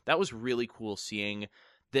was really cool seeing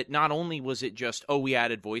that not only was it just, we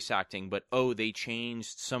added voice acting, but, they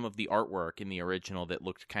changed some of the artwork in the original that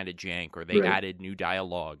looked kind of jank, or they added new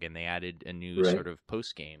dialogue and they added a new sort of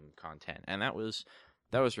post-game content. And that was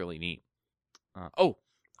really neat.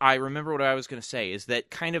 I remember what I was going to say, is that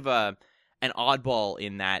kind of an oddball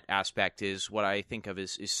in that aspect is what I think of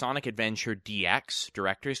as Sonic Adventure DX,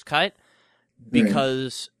 Director's Cut,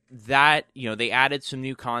 because that, they added some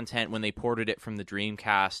new content when they ported it from the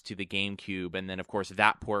Dreamcast to the GameCube, and then, of course,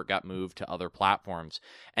 that port got moved to other platforms.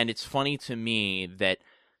 And it's funny to me that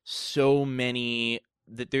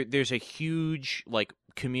there's a huge, like,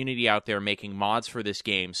 community out there making mods for this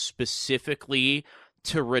game specifically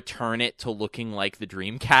to return it to looking like the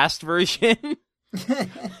Dreamcast version.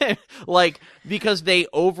 Like, because they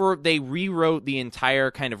rewrote the entire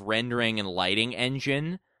kind of rendering and lighting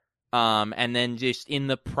engine, and then just in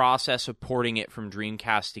the process of porting it from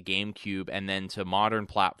Dreamcast to GameCube and then to modern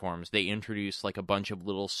platforms, they introduced like a bunch of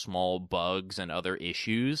little small bugs and other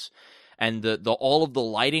issues. And all of the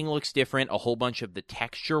lighting looks different, a whole bunch of the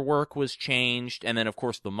texture work was changed, and then of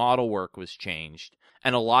course the model work was changed.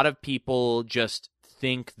 And a lot of people just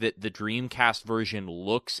think that the Dreamcast version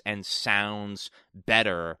looks and sounds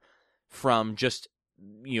better from just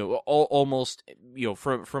almost,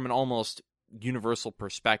 from an almost universal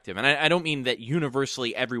perspective. And I don't mean that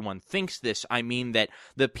universally everyone thinks this. I mean that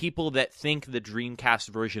the people that think the Dreamcast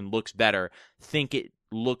version looks better think it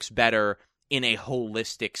looks better in a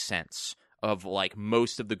holistic sense of like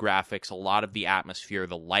most of the graphics, a lot of the atmosphere,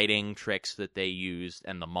 the lighting tricks that they used,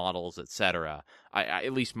 and the models, etc.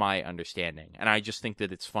 At least my understanding. And I just think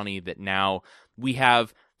that it's funny that now we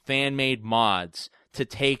have fan-made mods to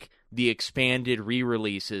take the expanded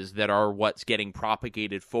re-releases that are what's getting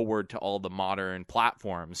propagated forward to all the modern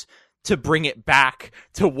platforms to bring it back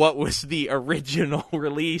to what was the original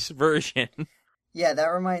release version. Yeah, that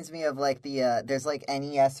reminds me of like the there's like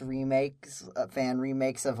NES remakes, fan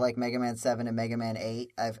remakes of like Mega Man 7 and Mega Man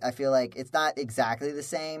 8. I feel like it's not exactly the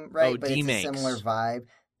same, right? But D-makes. It's a similar vibe.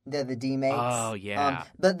 They're the D-makes. Oh, yeah.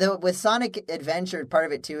 But with Sonic Adventure, part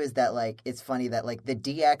of it too is that like it's funny that like the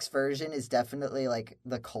DX version is definitely like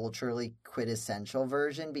the culturally quintessential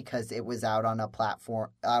version because it was out on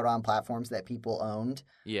platforms that people owned.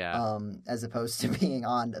 Yeah. As opposed to being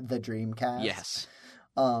on the Dreamcast. Yes.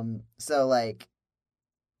 So like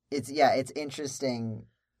it's interesting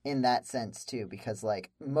in that sense too because like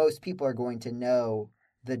most people are going to know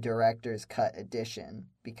the director's cut edition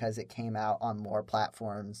because it came out on more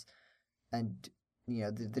platforms and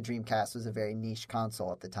the Dreamcast was a very niche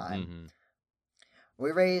console at the time. Mm-hmm.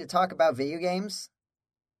 We're ready to talk about video games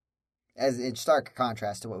as in stark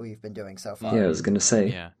contrast to what we've been doing so far. Yeah, I was gonna say.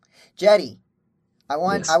 Yeah. Jetty, I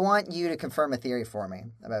want Yes. you to confirm a theory for me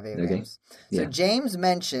about video Okay. games. So Yeah. James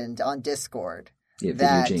mentioned on Discord Yeah,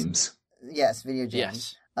 that Video James. yes, Video James.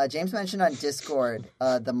 Yes. James mentioned on Discord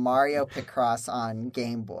the Mario Picross on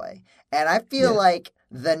Game Boy. And I feel Yeah. like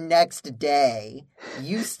the next day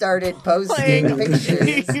you started posting Playing. pictures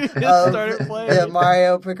You just of started playing. the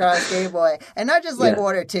Mario Picross Game Boy. And not just like Yeah.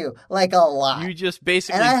 one or two, like a lot. You just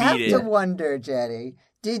basically And I have beat to it. wonder, Jetty,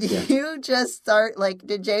 did Yeah. you just start, like,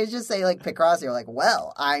 did James just say, like, Picross? You're like,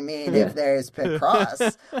 well, I mean, Yeah. if there's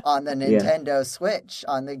Picross on the Nintendo Switch,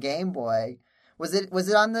 on the Game Boy, was it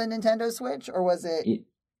on the Nintendo Switch, or was it...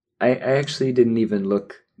 I actually didn't even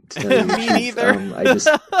look. To tell you the Me truth. neither. I just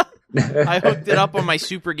I hooked it up on my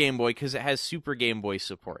Super Game Boy because it has Super Game Boy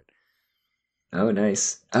support. Oh,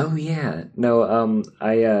 nice. Oh, yeah. No,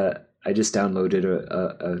 I just downloaded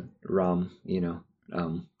a ROM,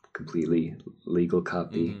 completely legal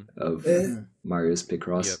copy of Mario's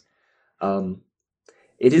Picross. Yep.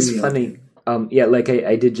 It is Yeah. funny. Yeah, like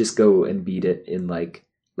I did just go and beat it in like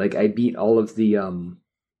I beat all of the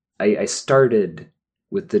I started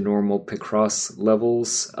with the normal Picross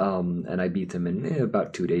levels, and I beat them in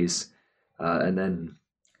about 2 days. And then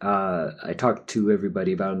I talked to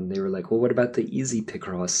everybody about it, and they were like, well, what about the easy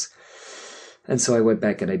Picross? And so I went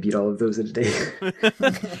back and I beat all of those in a day.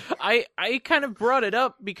 I kind of brought it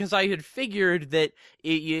up because I had figured that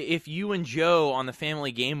if you and Joe on the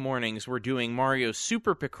Family Game Mornings were doing Mario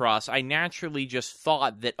Super Picross, I naturally just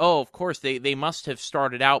thought that, oh, of course, they must have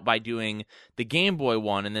started out by doing the Game Boy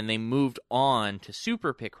one, and then they moved on to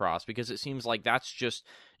Super Picross, because it seems like that's just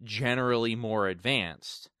generally more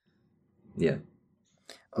advanced. Yeah.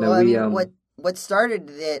 Well, I mean, what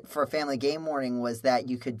started it for Family Game Morning was that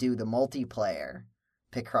you could do the multiplayer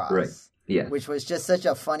Picross. Right. Yeah. Which was just such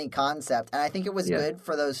a funny concept. And I think it was Yeah. good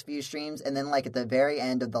for those few streams. And then, like, at the very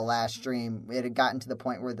end of the last stream, it had gotten to the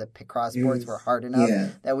point where the Picross boards were hard enough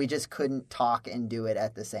that we just couldn't talk and do it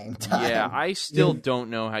at the same time. Yeah, I still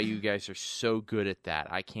don't know how you guys are so good at that.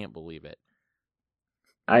 I can't believe it.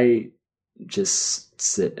 I just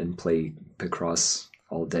sit and play Picross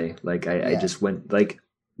all day. Like I just went like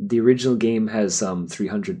the original game has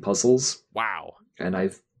 300 puzzles. Wow. And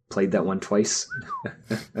I've played that one twice.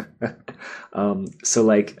 So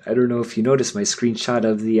like I don't know if you noticed my screenshot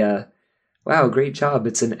of the wow, great job,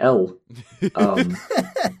 it's an L.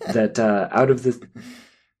 That out of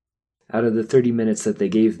the 30 minutes that they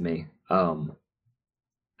gave me, I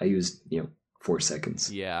used 4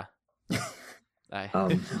 seconds. Yeah.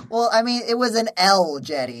 Well, I mean, it was an L,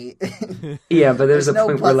 Jetty. Yeah, but there's a no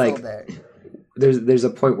point where puzzle like there. there's a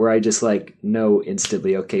point where I just like know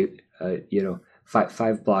instantly. Okay,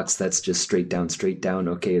 5 blocks. That's just straight down.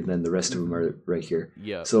 Okay, and then the rest of them are right here.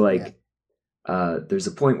 Yeah. So like, there's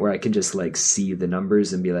a point where I can just like see the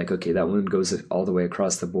numbers and be like, okay, that one goes all the way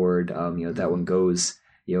across the board. That one goes.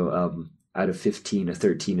 Out of 15, a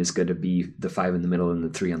 13 is going to be the 5 in the middle and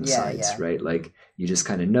the 3 on the sides, right? Like you just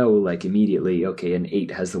kind of know, like immediately, okay, an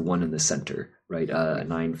 8 has the 1 in the center, right? A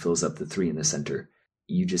 9 fills up the 3 in the center.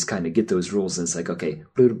 You just kind of get those rules, and it's like, okay,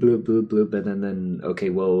 bloop, bloop, bloop, bloop, and then okay,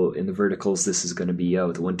 well, in the verticals, this is going to be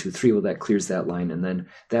the 1, 2, 3. Well, that clears that line, and then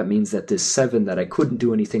that means that this 7 that I couldn't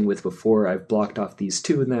do anything with before, I've blocked off these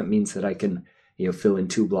 2, and that means that I can, fill in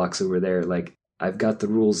 2 blocks over there. Like, I've got the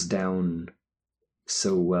rules down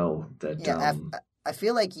so well that I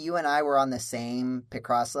feel like you and I were on the same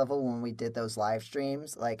Picross level when we did those live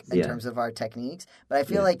streams, like in terms of our techniques. But I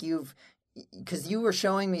feel like because you were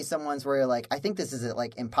showing me some ones where you're like, I think this is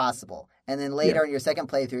like impossible, and then later in your second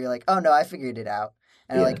playthrough, you're like, oh no, I figured it out,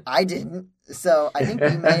 and I'm like, I didn't. So I think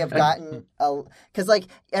you may have gotten because like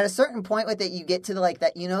at a certain point with it, you get to like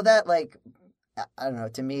that, that like. I don't know.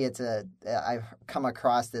 To me, I've come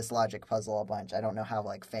across this logic puzzle a bunch. I don't know how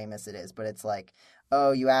like famous it is, but it's like,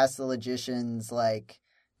 oh, you ask the logicians like,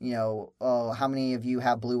 oh, how many of you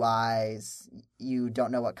have blue eyes? You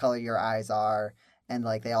don't know what color your eyes are, and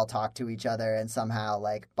like they all talk to each other, and somehow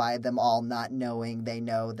like by them all not knowing, they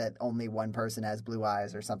know that only one person has blue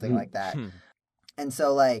eyes or something like that. And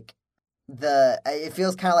so like it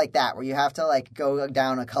feels kind of like that where you have to like go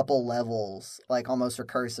down a couple levels, like almost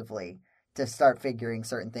recursively, to start figuring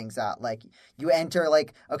certain things out. Like you enter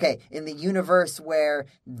like, okay, in the universe where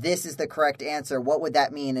this is the correct answer, what would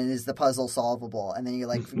that mean? And is the puzzle solvable? And then you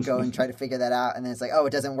like go and try to figure that out. And then it's like, oh,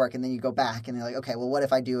 it doesn't work. And then you go back and you're like, okay, well, what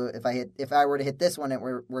if I were to hit this one, it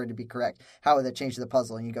were to be correct, how would that change the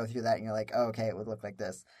puzzle? And you go through that and you're like, oh, okay, it would look like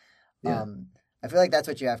this. Yeah. I feel like that's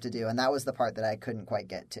what you have to do. And that was the part that I couldn't quite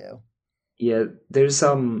get to. Yeah. There's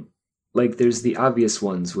like there's the obvious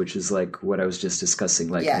ones, which is like what I was just discussing.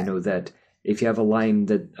 Like I know that if you have a line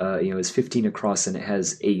that is 15 across and it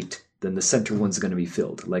has 8, then the center one's going to be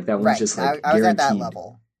filled. Like that one's just like I was guaranteed. at that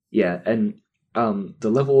level. Yeah, and the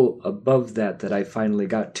level above that I finally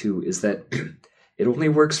got to is that it only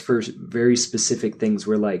works for very specific things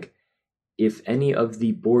where like if any of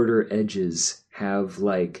the border edges have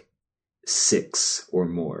like 6 or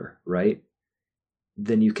more, right?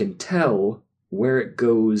 Then you can tell where it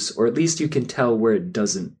goes, or at least you can tell where it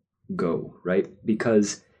doesn't go, right?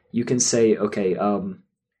 Because you can say, okay,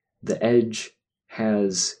 the edge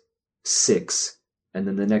has 6, and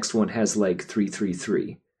then the next one has like 3, 3,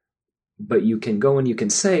 3. But you can go and you can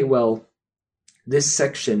say, well, this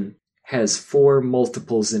section has 4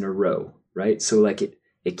 multiples in a row, right? So like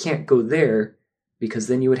it can't go there because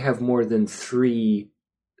then you would have more than 3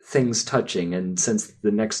 things touching, and since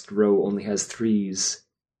the next row only has 3s,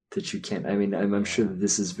 that you can't. I mean, I'm sure that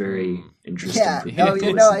this is very interesting for people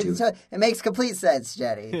to listen to. It makes complete sense,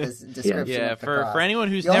 Jetty. This description. Yeah, for anyone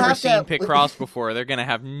who's never seen Picross before, they're gonna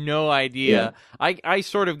have no idea. Yeah. I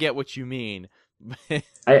sort of get what you mean.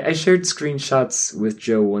 I shared screenshots with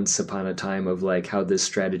Joe once upon a time of like how this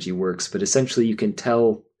strategy works, but essentially you can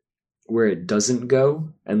tell where it doesn't go,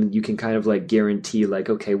 and you can kind of like guarantee like,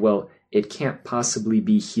 okay, well, it can't possibly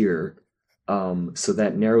be here. So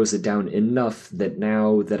that narrows it down enough that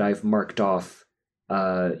now that I've marked off,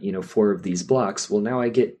 4 of these blocks, well, now I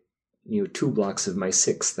get, 2 blocks of my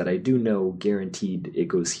 6 that I do know guaranteed it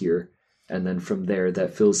goes here. And then from there,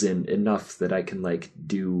 that fills in enough that I can like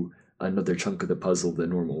do another chunk of the puzzle the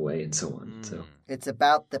normal way and so on. So it's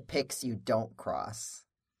about the picks you don't cross.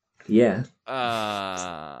 Yeah.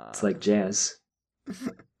 It's like jazz.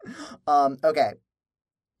 Okay.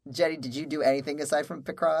 Jetty, did you do anything aside from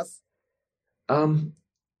Picross?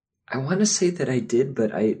 I want to say that I did,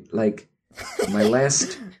 but I like my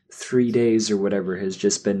last 3 days or whatever has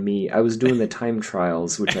just been me. I was doing the time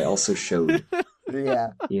trials, which I also showed.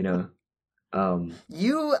 Yeah.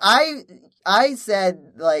 I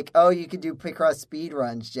said like, oh, you could do Picross speed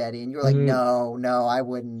runs, Jetty, and you were like, no, I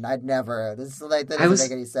wouldn't. I'd never. This is like that doesn't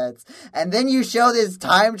make any sense. And then you show this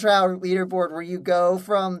time trial leaderboard where you go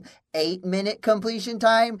from 8-minute completion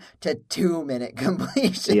time to 2-minute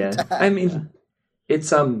completion time. I mean, it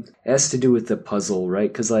has to do with the puzzle,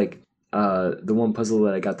 right? Because like the one puzzle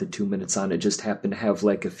that I got the 2 minutes on, it just happened to have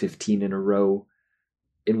like a 15 in a row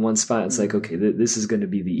in one spot. It's like, okay, this is going to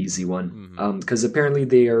be the easy one. Because apparently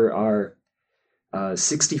there are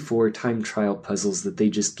 64 time trial puzzles that they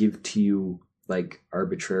just give to you like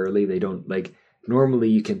arbitrarily. They don't like, normally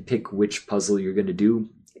you can pick which puzzle you're going to do.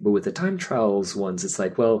 But with the time trials ones, it's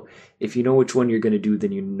like, well, if you know which one you're going to do,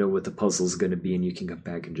 then you know what the puzzle's going to be, and you can come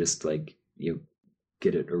back and just like,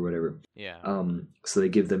 get it or whatever. Yeah. So they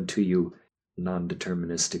give them to you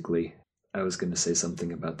non-deterministically. I was going to say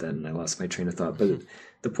something about that, and I lost my train of thought. But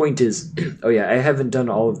the point is, I haven't done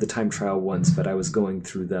all of the time trial ones, but I was going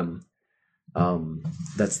through them.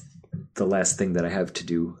 That's the last thing that I have to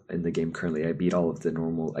do in the game currently. I beat all of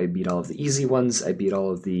the easy ones. I beat all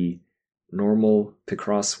of the normal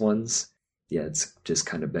Picross ones. Yeah, it's just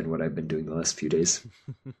kind of been what I've been doing the last few days.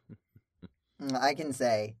 I can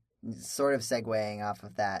say, sort of segueing off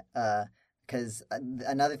of that, because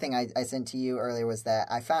another thing I sent to you earlier was that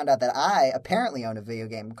I found out that I apparently own a video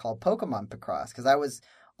game called Pokemon Picross, because I was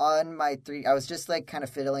on my I was just like kind of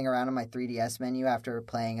fiddling around on my 3DS menu after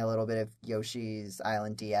playing a little bit of Yoshi's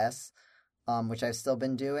Island DS, which I've still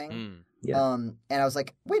been doing. Yeah. And I was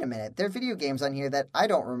like, wait a minute, there are video games on here that I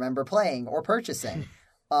don't remember playing or purchasing.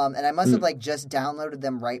 And I must have like just downloaded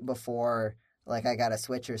them right before like I got a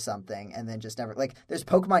Switch or something, and then just never like. There's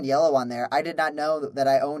Pokemon Yellow on there. I did not know that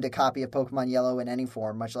I owned a copy of Pokemon Yellow in any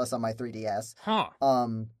form, much less on my 3DS. Huh.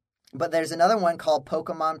 But there's another one called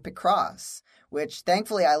Pokemon Picross, which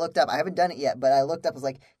thankfully I looked up. I haven't done it yet, but I looked up. I was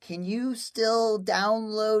like, can you still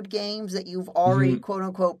download games that you've already quote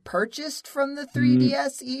unquote purchased from the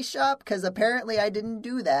 3DS eShop? Because apparently I didn't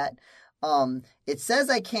do that. It says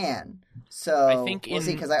I can, so I think we'll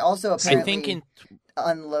see. Because I also apparently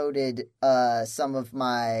unloaded some of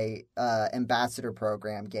my ambassador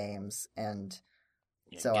program games, and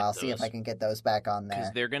so I'll see if I can get those back on there.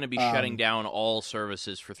 Because they're going to be shutting down all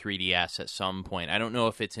services for 3DS at some point. I don't know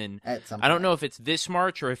if it's I don't know if it's this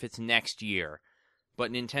March or if it's next year,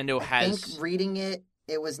 but Nintendo has. I think reading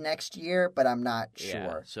it was next year, but I'm not sure.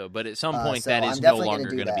 Yeah, so, but at some point that is I'm no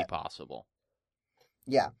longer going to be possible.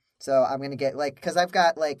 Yeah. So I'm going to get, like, because I've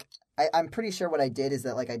got, like, I'm pretty sure what I did is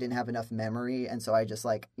that, like, I didn't have enough memory, and so I just,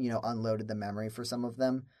 like, unloaded the memory for some of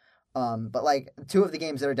them. But, like, two of the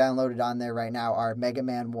games that are downloaded on there right now are Mega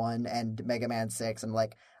Man 1 and Mega Man 6. I'm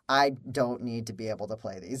like, I don't need to be able to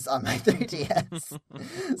play these on my 3DS.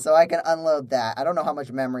 So I can unload that. I don't know how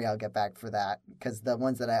much memory I'll get back for that, because the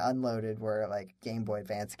ones that I unloaded were, like, Game Boy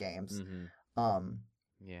Advance games.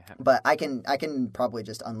 Yeah. But I can probably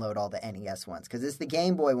just unload all the NES ones, because it's the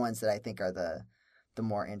Game Boy ones that I think are the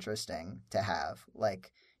more interesting to have.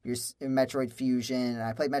 Like your Metroid Fusion, and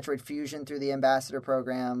I played Metroid Fusion through the Ambassador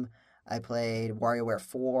program. I played WarioWare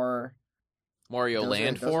 4. Mario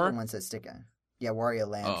Land 4? Those are the ones that stick in. Yeah, Wario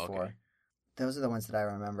Land 4. Okay. Those are the ones that I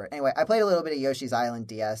remember. Anyway, I played a little bit of Yoshi's Island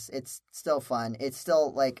DS. It's still fun. It's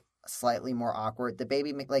still, like, slightly more awkward. The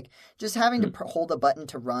baby, like, just having to hold a button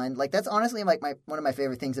to run, like, that's honestly like one of my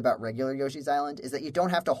favorite things about regular Yoshi's Island is that you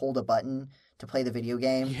don't have to hold a button to play the video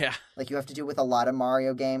game. Yeah. Like you have to do with a lot of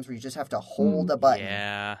Mario games where you just have to hold a button.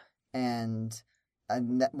 Yeah. And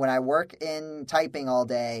when I work in typing all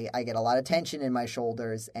day, I get a lot of tension in my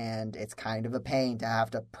shoulders, and it's kind of a pain to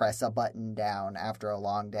have to press a button down after a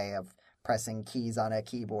long day of pressing keys on a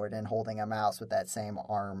keyboard and holding a mouse with that same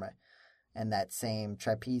arm and that same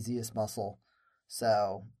trapezius muscle.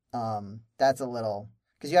 So that's a little,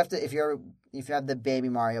 because you have to, if you have the Baby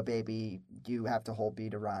Mario baby, you have to hold B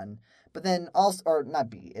to run. But then also, or not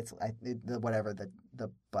B, it's whatever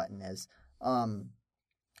the button is.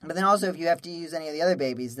 But then also if you have to use any of the other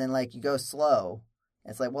babies, then like you go slow.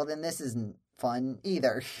 It's like, well, then this isn't fun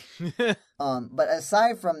either. But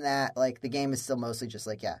aside from that, like the game is still mostly just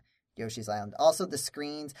like, yeah, Yoshi's Island. Also, the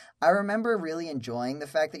screens. I remember really enjoying the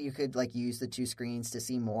fact that you could like use the two screens to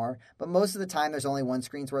see more, but most of the time there's only one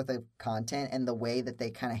screen's worth of content, and the way that they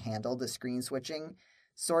kind of handle the screen switching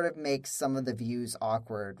sort of makes some of the views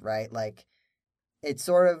awkward, right? Like, it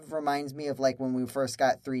sort of reminds me of like when we first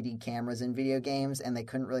got 3D cameras in video games and they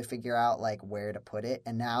couldn't really figure out like where to put it,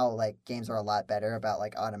 and now like games are a lot better about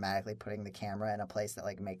like automatically putting the camera in a place that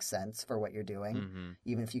like makes sense for what you're doing,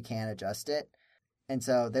 even if you can't adjust it. And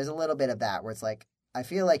so there's a little bit of that where it's like, I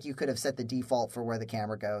feel like you could have set the default for where the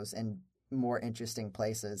camera goes in more interesting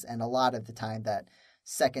places. And a lot of the time that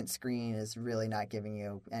second screen is really not giving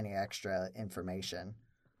you any extra information.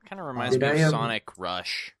 Kind of reminds me of Sonic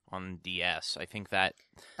Rush on DS. I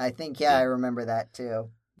think, yeah, I remember that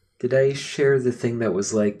too. Did I share the thing that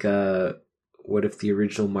was like, what if the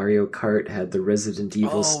original Mario Kart had the Resident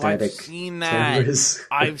Evil static I've seen that. cameras?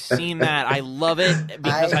 I've seen that. I love it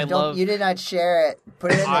because I love... You did not share it.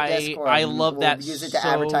 Put it in the Discord. I love that. We'll use it to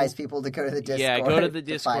advertise people to go to the Discord. Yeah, go to the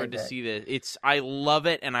Discord to see this. I love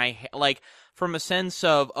it, and I like from a sense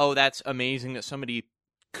of, oh, that's amazing that somebody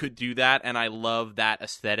could do that, and I love that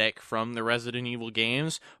aesthetic from the Resident Evil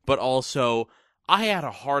games, but also I had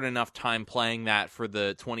a hard enough time playing that for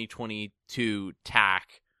the 2022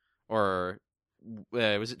 TAC, or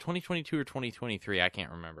was it 2022 or 2023? I can't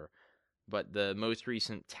remember. But the most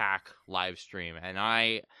recent TAC live stream, and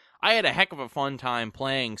I had a heck of a fun time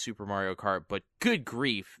playing Super Mario Kart, but good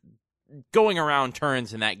grief, going around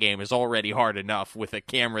turns in that game is already hard enough with a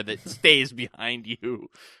camera that stays behind you.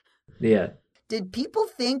 Yeah. Did people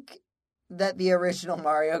think that the original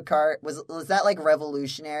Mario Kart was that like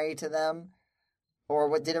revolutionary to them?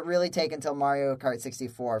 Or did it really take until Mario Kart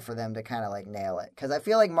 64 for them to kind of like nail it? Because I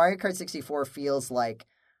feel like Mario Kart 64 feels like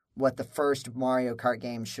what the first Mario Kart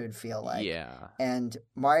game should feel like. Yeah. And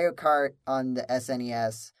Mario Kart on the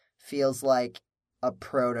SNES feels like a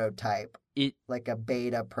prototype, It like a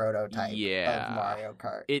beta prototype Yeah. of Mario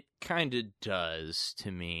Kart. It kind of does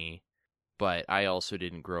to me, but I also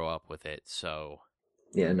didn't grow up with it, so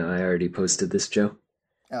Yeah, no, I already posted this, Joe.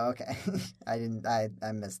 Oh, okay.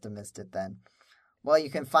 I missed it then. Well, you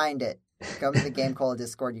can find it. Go to the Game Cola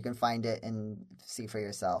Discord. You can find it and see for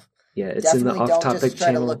yourself. Yeah, it's Definitely in the don't off-topic just try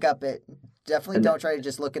channel. to look up it. Definitely And- don't try to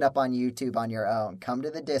just look it up on YouTube on your own. Come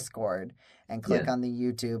to the Discord and click on the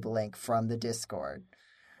YouTube link from the Discord.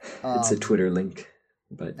 It's a Twitter link,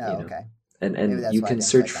 but Oh, okay. And Maybe that's you why I can didn't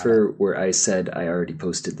search click on for where I said I already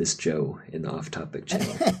posted this, Joe, in the off-topic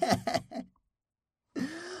channel.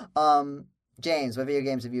 James, what video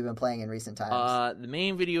games have you been playing in recent times? The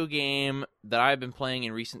main video game that I've been playing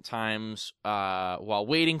in recent times, while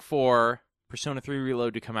waiting for Persona 3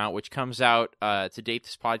 Reload to come out, which comes out to date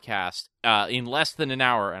this podcast in less than an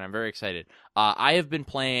hour, and I'm very excited. I have been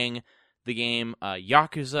playing the game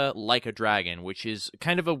Yakuza Like a Dragon, which is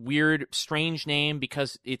kind of a weird, strange name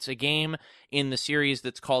because it's a game in the series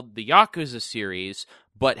that's called the Yakuza series,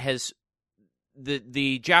 but has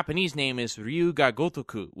the Japanese name is Ryuga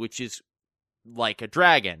Gotoku, which is like a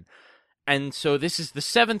dragon. And so this is the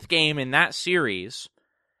 7th game in that series,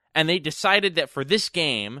 and they decided that for this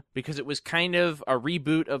game, because it was kind of a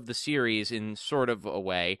reboot of the series in sort of a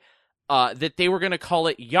way, that they were going to call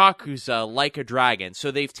it Yakuza Like a Dragon.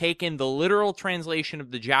 So they've taken the literal translation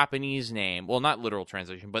of the Japanese name, well, not literal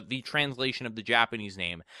translation, but the translation of the Japanese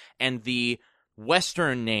name, and the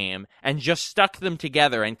Western name, and just stuck them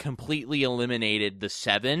together and completely eliminated the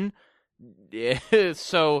 7.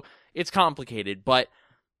 So it's complicated, but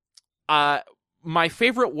my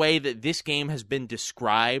favorite way that this game has been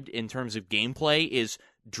described in terms of gameplay is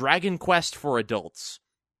Dragon Quest for adults,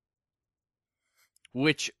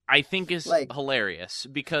 which I think is hilarious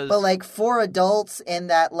because... But, like, for adults in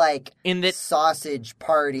that sausage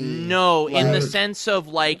party... No, in the sense of,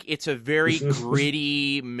 like, it's a very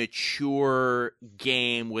gritty, mature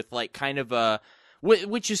game with, like, kind of a...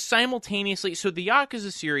 Which is simultaneously... So the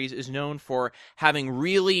Yakuza series is known for having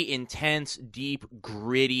really intense, deep,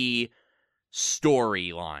 gritty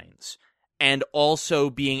storylines, and also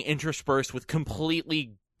being interspersed with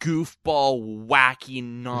completely goofball, wacky,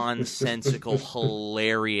 nonsensical,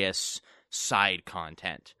 hilarious side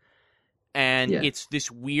content. And it's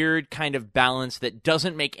this weird kind of balance that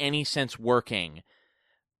doesn't make any sense working,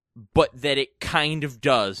 but that it kind of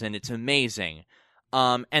does, and it's amazing.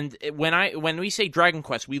 And when we say Dragon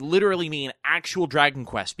Quest, we literally mean actual Dragon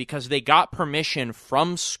Quest, because they got permission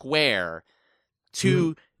from Square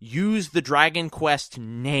to use the Dragon Quest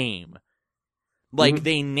name. Like,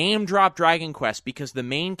 they name-drop Dragon Quest because the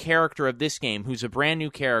main character of this game, who's a brand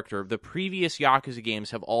new character, the previous Yakuza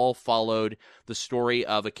games have all followed the story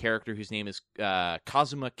of a character whose name is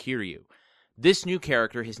Kazuma Kiryu. This new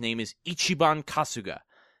character, his name is Ichiban Kasuga,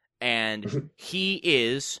 and he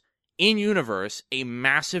is, in-universe, a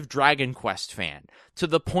massive Dragon Quest fan, to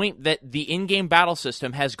the point that the in-game battle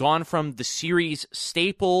system has gone from the series'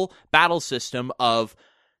 staple battle system of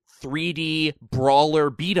 3D brawler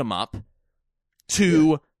beat-em-up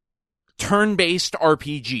to turn-based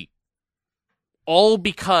RPG. All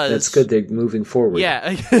because... That's good, they're moving forward.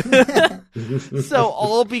 Yeah. So,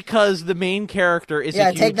 all because the main character is a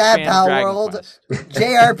huge take that, fan Pal of Dragon World. Quest.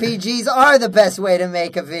 JRPGs are the best way to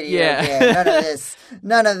make a video game.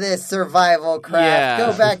 None of this survival crap. Yeah.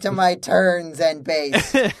 Go back to my turns and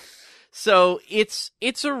base. So, it's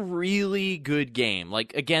a really good game.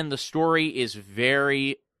 Like, again, the story is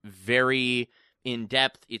very, very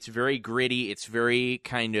in-depth. It's very gritty. It's very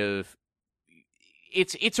kind of...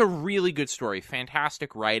 It's a really good story.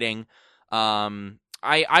 Fantastic writing.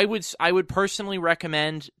 I would personally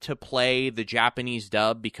recommend to play the Japanese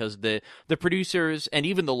dub, because the producers and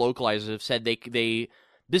even the localizers have said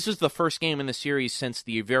this is the first game in the series since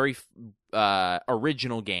the very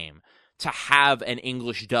original game to have an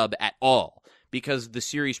English dub at all, because the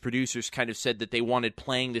series producers kind of said that they wanted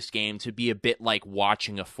playing this game to be a bit like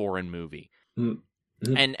watching a foreign movie.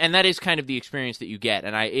 And that is kind of the experience that you get,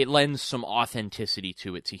 and it lends some authenticity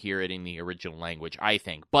to it to hear it in the original language, I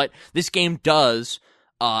think. But this game does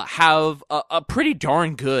have a pretty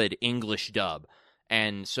darn good English dub,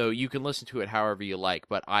 and so you can listen to it however you like.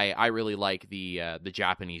 But I really like the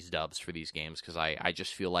Japanese dubs for these games, because I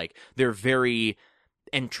just feel like they're very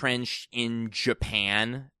entrenched in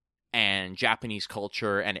Japan and Japanese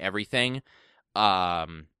culture and everything.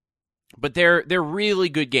 But they're really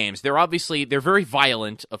good games. They're very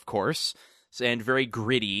violent, of course, and very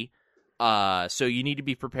gritty. So you need to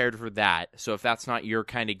be prepared for that. So if that's not your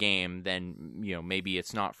kind of game, then maybe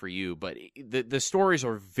it's not for you. But the stories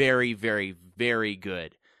are very, very, very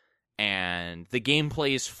good, and the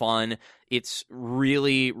gameplay is fun. It's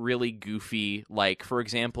really, really goofy. Like, for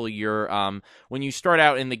example, you're when you start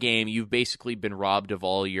out in the game, you've basically been robbed of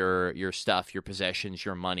all your stuff, your possessions,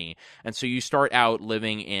 your money, and so you start out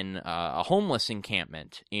living in a homeless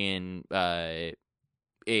encampment in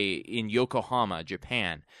Yokohama,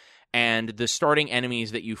 Japan, and the starting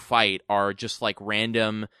enemies that you fight are just like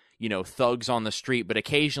random, thugs on the street, but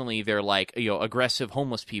occasionally they're like, aggressive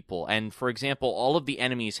homeless people. And for example, all of the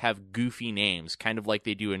enemies have goofy names, kind of like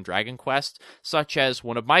they do in Dragon Quest, such as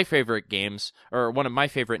one of my favorite names,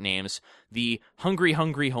 the Hungry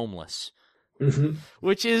Hungry Homeless,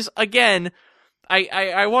 which is, again,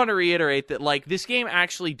 I want to reiterate that, like, this game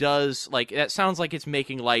actually does, like, that sounds like it's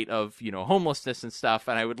making light of, homelessness and stuff,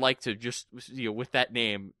 and I would like to just, with that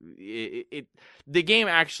name, the game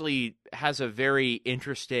actually has a very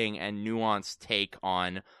interesting and nuanced take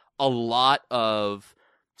on a lot of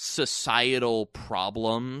societal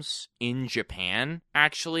problems in Japan,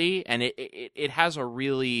 actually, and it has a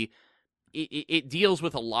really... It deals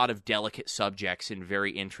with a lot of delicate subjects in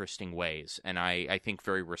very interesting ways, and I think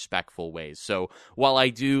very respectful ways. So while I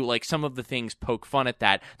do, like, some of the things poke fun at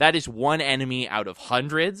that is one enemy out of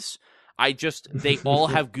hundreds. They all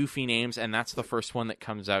have goofy names, and that's the first one that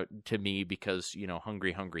comes out to me because,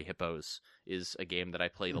 Hungry Hungry Hippos is a game that I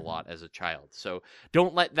played a lot as a child. So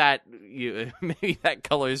don't let that, maybe that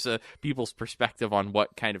colors people's perspective on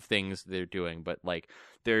what kind of things they're doing, but, like,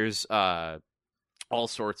 there's... all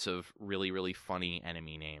sorts of really, really funny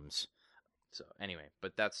enemy names. So anyway,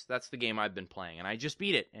 but that's the game I've been playing, and I just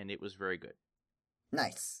beat it, and it was very good.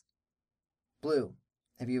 Nice. Blue,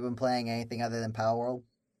 have you been playing anything other than Power World?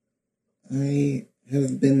 I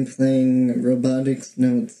have been playing Robotics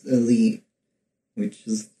Notes Elite, which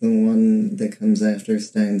is the one that comes after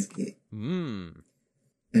Steins Gate. And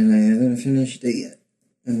I haven't finished it yet.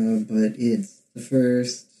 But it's the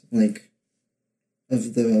first,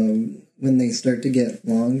 of the... when they start to get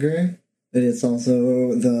longer, but it's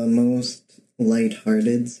also the most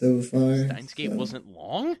lighthearted so far. Steins Gate wasn't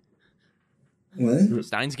long? What?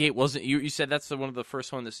 Steins Gate wasn't... You said that's one of the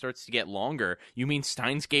first one that starts to get longer. You mean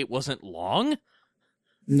Steins Gate wasn't long?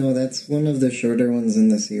 No, that's one of the shorter ones in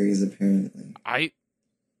the series, apparently. I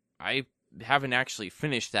haven't actually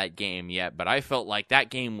finished that game yet, but I felt like that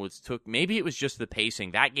game maybe it was just the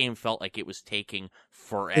pacing. That game felt like it was taking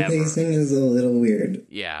forever. The pacing is a little weird.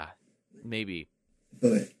 Yeah, maybe.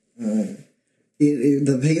 But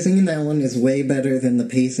the pacing in that one is way better than the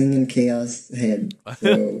pacing in Chaos Head.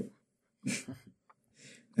 So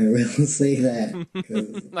I will say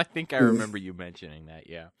that. I think I remember you mentioning that,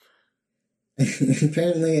 yeah.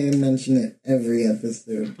 Apparently I mention it every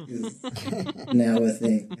episode. Is now a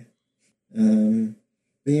thing.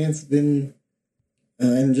 But yeah, it's been...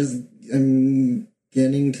 I'm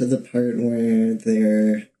getting to the part where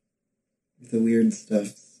the weird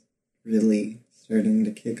stuff's really starting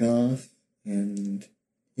to kick off, and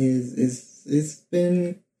it's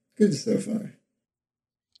been good so far.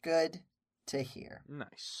 Good to hear.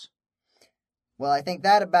 Nice. Well, I think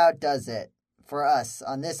that about does it for us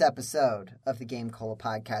on this episode of the Game Cola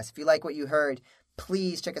podcast. If you like what you heard,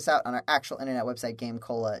 please check us out on our actual internet website,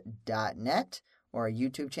 gamecola.net, or our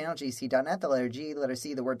YouTube channel, gc.net, the letter G, the letter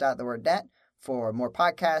C, the word dot, the word net, for more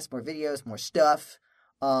podcasts, more videos, more stuff.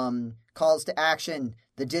 Calls to action,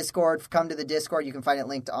 the Discord, come to the Discord. You can find it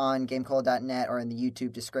linked on gamecola.net or in the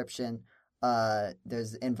YouTube description.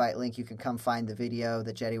 There's the invite link. You can come find the video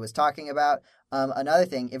that Jetty was talking about. Another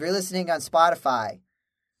thing, if you're listening on Spotify,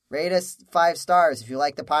 rate us 5 stars if you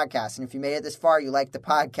like the podcast. And if you made it this far, you like the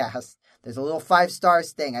podcast. There's a little 5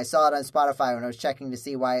 stars thing. I saw it on Spotify when I was checking to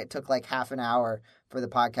see why it took like half an hour for the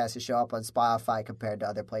podcast to show up on Spotify compared to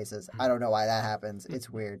other places. I don't know why that happens.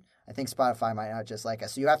 It's weird. I think Spotify might not just like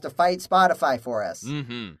us. So you have to fight Spotify for us.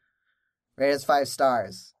 Mm-hmm. Rate us 5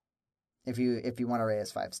 stars if you want to rate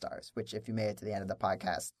us 5 stars, which if you made it to the end of the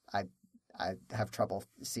podcast, I have trouble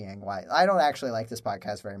seeing why. I don't actually like this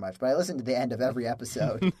podcast very much, but I listen to the end of every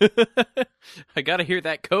episode. I got to hear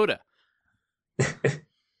that coda.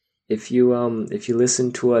 If you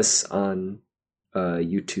listen to us on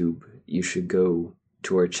YouTube, you should go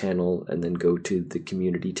to our channel and then go to the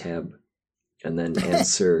community tab and then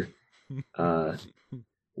answer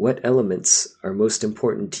what elements are most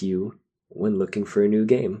important to you when looking for a new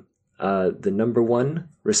game. The number 1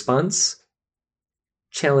 response,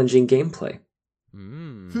 challenging gameplay.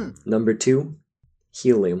 Number 2,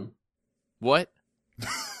 helium. What?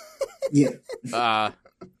 Yeah.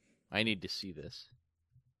 I need to see this.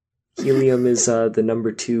 Helium is the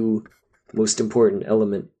number 2 most important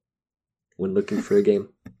element when looking for a game.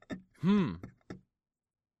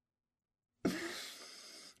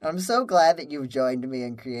 I'm so glad that you've joined me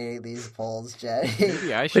in creating these polls, Jay.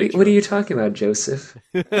 Maybe I What should. are you talking about, Joseph?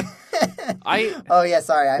 Oh yeah,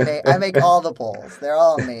 sorry. I make all the polls. They're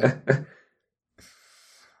all me.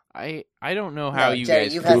 I don't know how No, you Jay,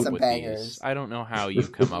 guys you've come had up some with bangers. these. I don't know how you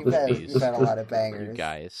come up with these. You've had a lot of bangers. You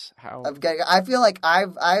guys, how? I feel like I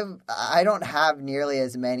don't have nearly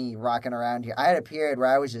as many rocking around here. I had a period where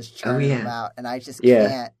I was just churning them out, and I just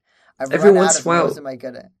can't. I've Every run once out in a while- of those. Am I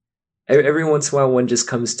good at? Every once in a while, one just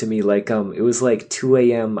comes to me. Like, it was like 2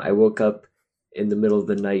 a.m. I woke up in the middle of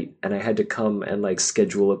the night, and I had to come and like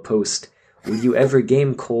schedule a post. Will you ever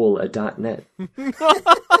game Cole a .net?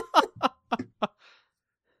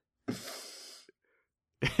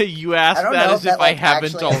 You asked that as if I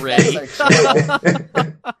haven't actually already. affects our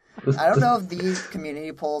channel. I don't know if these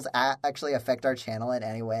community polls actually affect our channel in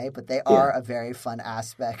any way, but they are a very fun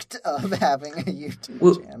aspect of having a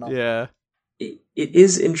YouTube channel. Yeah. It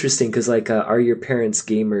is interesting because, like, Are Your Parents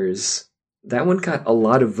Gamers? That one got a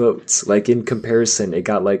lot of votes. Like, in comparison, it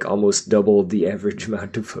got, like, almost double the average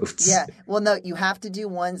amount of votes. Yeah. Well, no, you have to do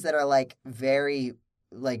ones that are, like, very,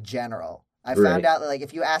 like, general. I found out that, like,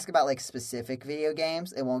 if you ask about, like, specific video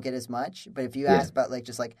games, it won't get as much. But if you ask about, like,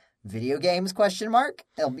 just, like, video games,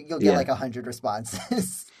 you'll get, like, 100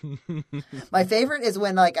 responses. My favorite is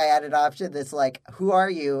when, like, I add an option that's, like, who are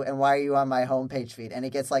you and why are you on my homepage feed? And it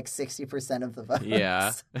gets, like, 60% of the votes.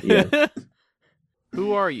 Yeah. Yeah.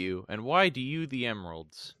 Who are you and why do you the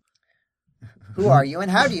emeralds? Who are you and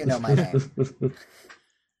how do you know my name?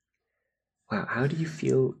 Wow, how do you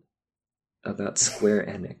feel about Square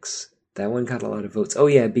Enix? That one got a lot of votes. Oh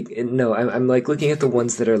yeah, no, I'm like looking at the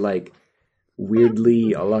ones that are like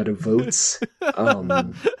weirdly a lot of votes.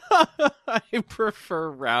 I prefer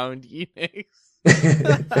round Enix.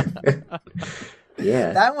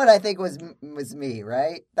 Yeah. That one I think was me,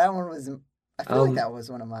 right? That one was. I feel like that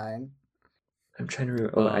was one of mine. I'm trying to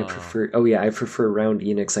remember. I prefer Round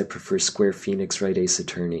Enix. I prefer Square Phoenix Right Ace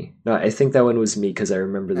Attorney. No, I think that one was me because I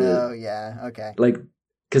remember Oh yeah, okay. like,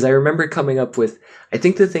 because I remember coming up with. I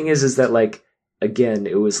think the thing is that, like, again,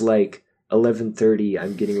 it was like 11:30.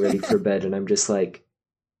 I'm getting ready for bed, and I'm just like,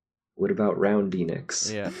 what about Round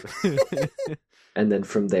Enix? Yeah. And then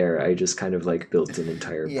from there, I just kind of like built an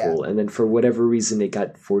entire Yeah. poll, and then for whatever reason, it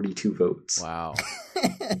got 42 votes. Wow.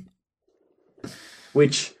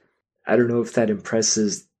 Which I don't know if that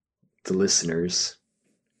impresses the listeners.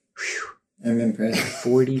 Whew. I'm impressed.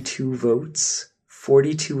 42 votes.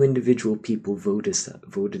 42 individual people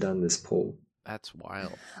voted on this poll. That's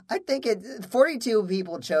wild. I think 42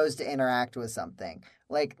 people chose to interact with something.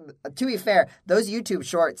 Like, to be fair, those YouTube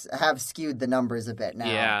shorts have skewed the numbers a bit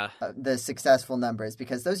now. Yeah. The successful numbers,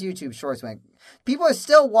 because those YouTube shorts went. People are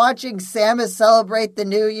still watching Samus celebrate the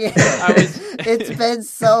new year. It's been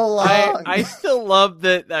so long. I still love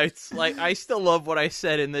that. It's like I still love what I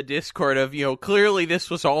said in the Discord of, clearly this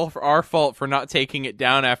was all for our fault for not taking it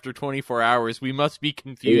down after 24 hours. We must be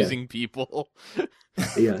confusing people.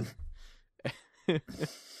 Yeah.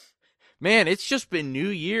 Man, it's just been New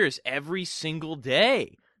Year's every single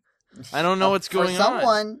day. I don't know what's going for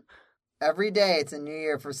someone, every day it's a new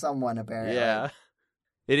year for someone, apparently. Yeah.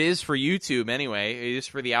 It is for YouTube anyway. It is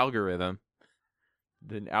for the algorithm.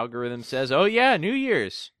 The algorithm says, oh yeah, New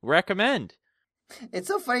Year's. Recommend. It's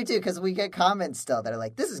so funny, too, because we get comments still that are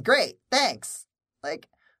like, this is great. Thanks. Like,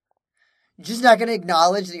 you're just not going to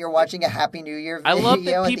acknowledge that you're watching a Happy New Year video I love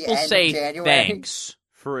that at the people end say of January. thanks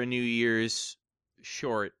for a New Year's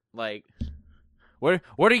short. Like, what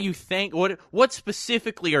are you what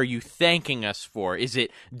specifically are you thanking us for?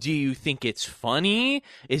 Do you think it's funny?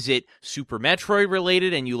 Is it Super Metroid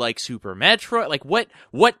related and you like Super Metroid? Like, what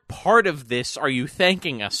part of this are you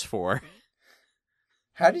thanking us for?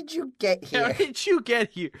 How did you get here? How did you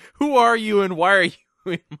get here? Who are you and why are you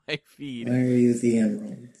in my feed? Why are you the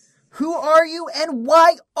emeralds? Who are you and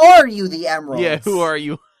why are you the emeralds? Yeah, who are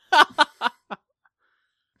you?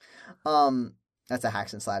 That's a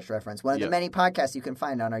Hacks and Slash reference. One of the many podcasts you can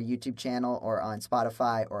find on our YouTube channel or on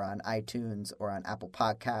Spotify or on iTunes or on Apple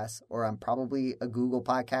Podcasts or on probably a Google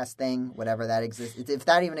podcast thing, whatever that exists. If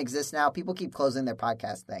that even exists now, people keep closing their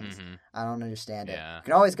podcast things. Mm-hmm. I don't understand it. Yeah. You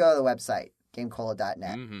can always go to the website,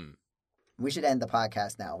 gamecola.net. Mm-hmm. We should end the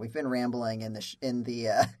podcast now. We've been rambling in the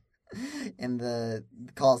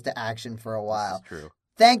calls to action for a while. That's true.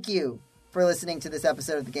 Thank you for listening to this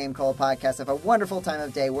episode of the Game Cola Podcast. Have a wonderful time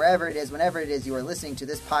of day wherever it is, whenever it is you are listening to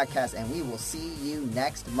this podcast, and we will see you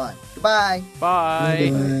next month. Goodbye. Bye.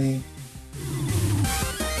 Bye.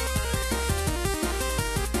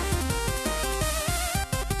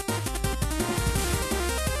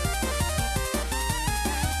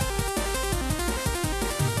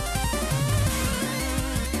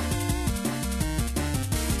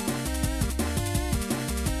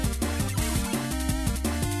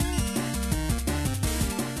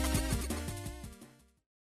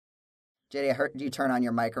 JD, I heard you turn on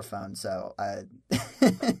your microphone, so you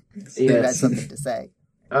Yes. had something to say.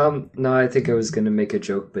 No, I think I was going to make a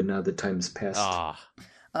joke, but now the time's passed.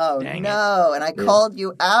 Oh, Dang no, and I Yeah. called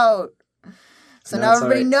you out. So No, now it's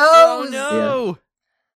everybody all knows. Oh no!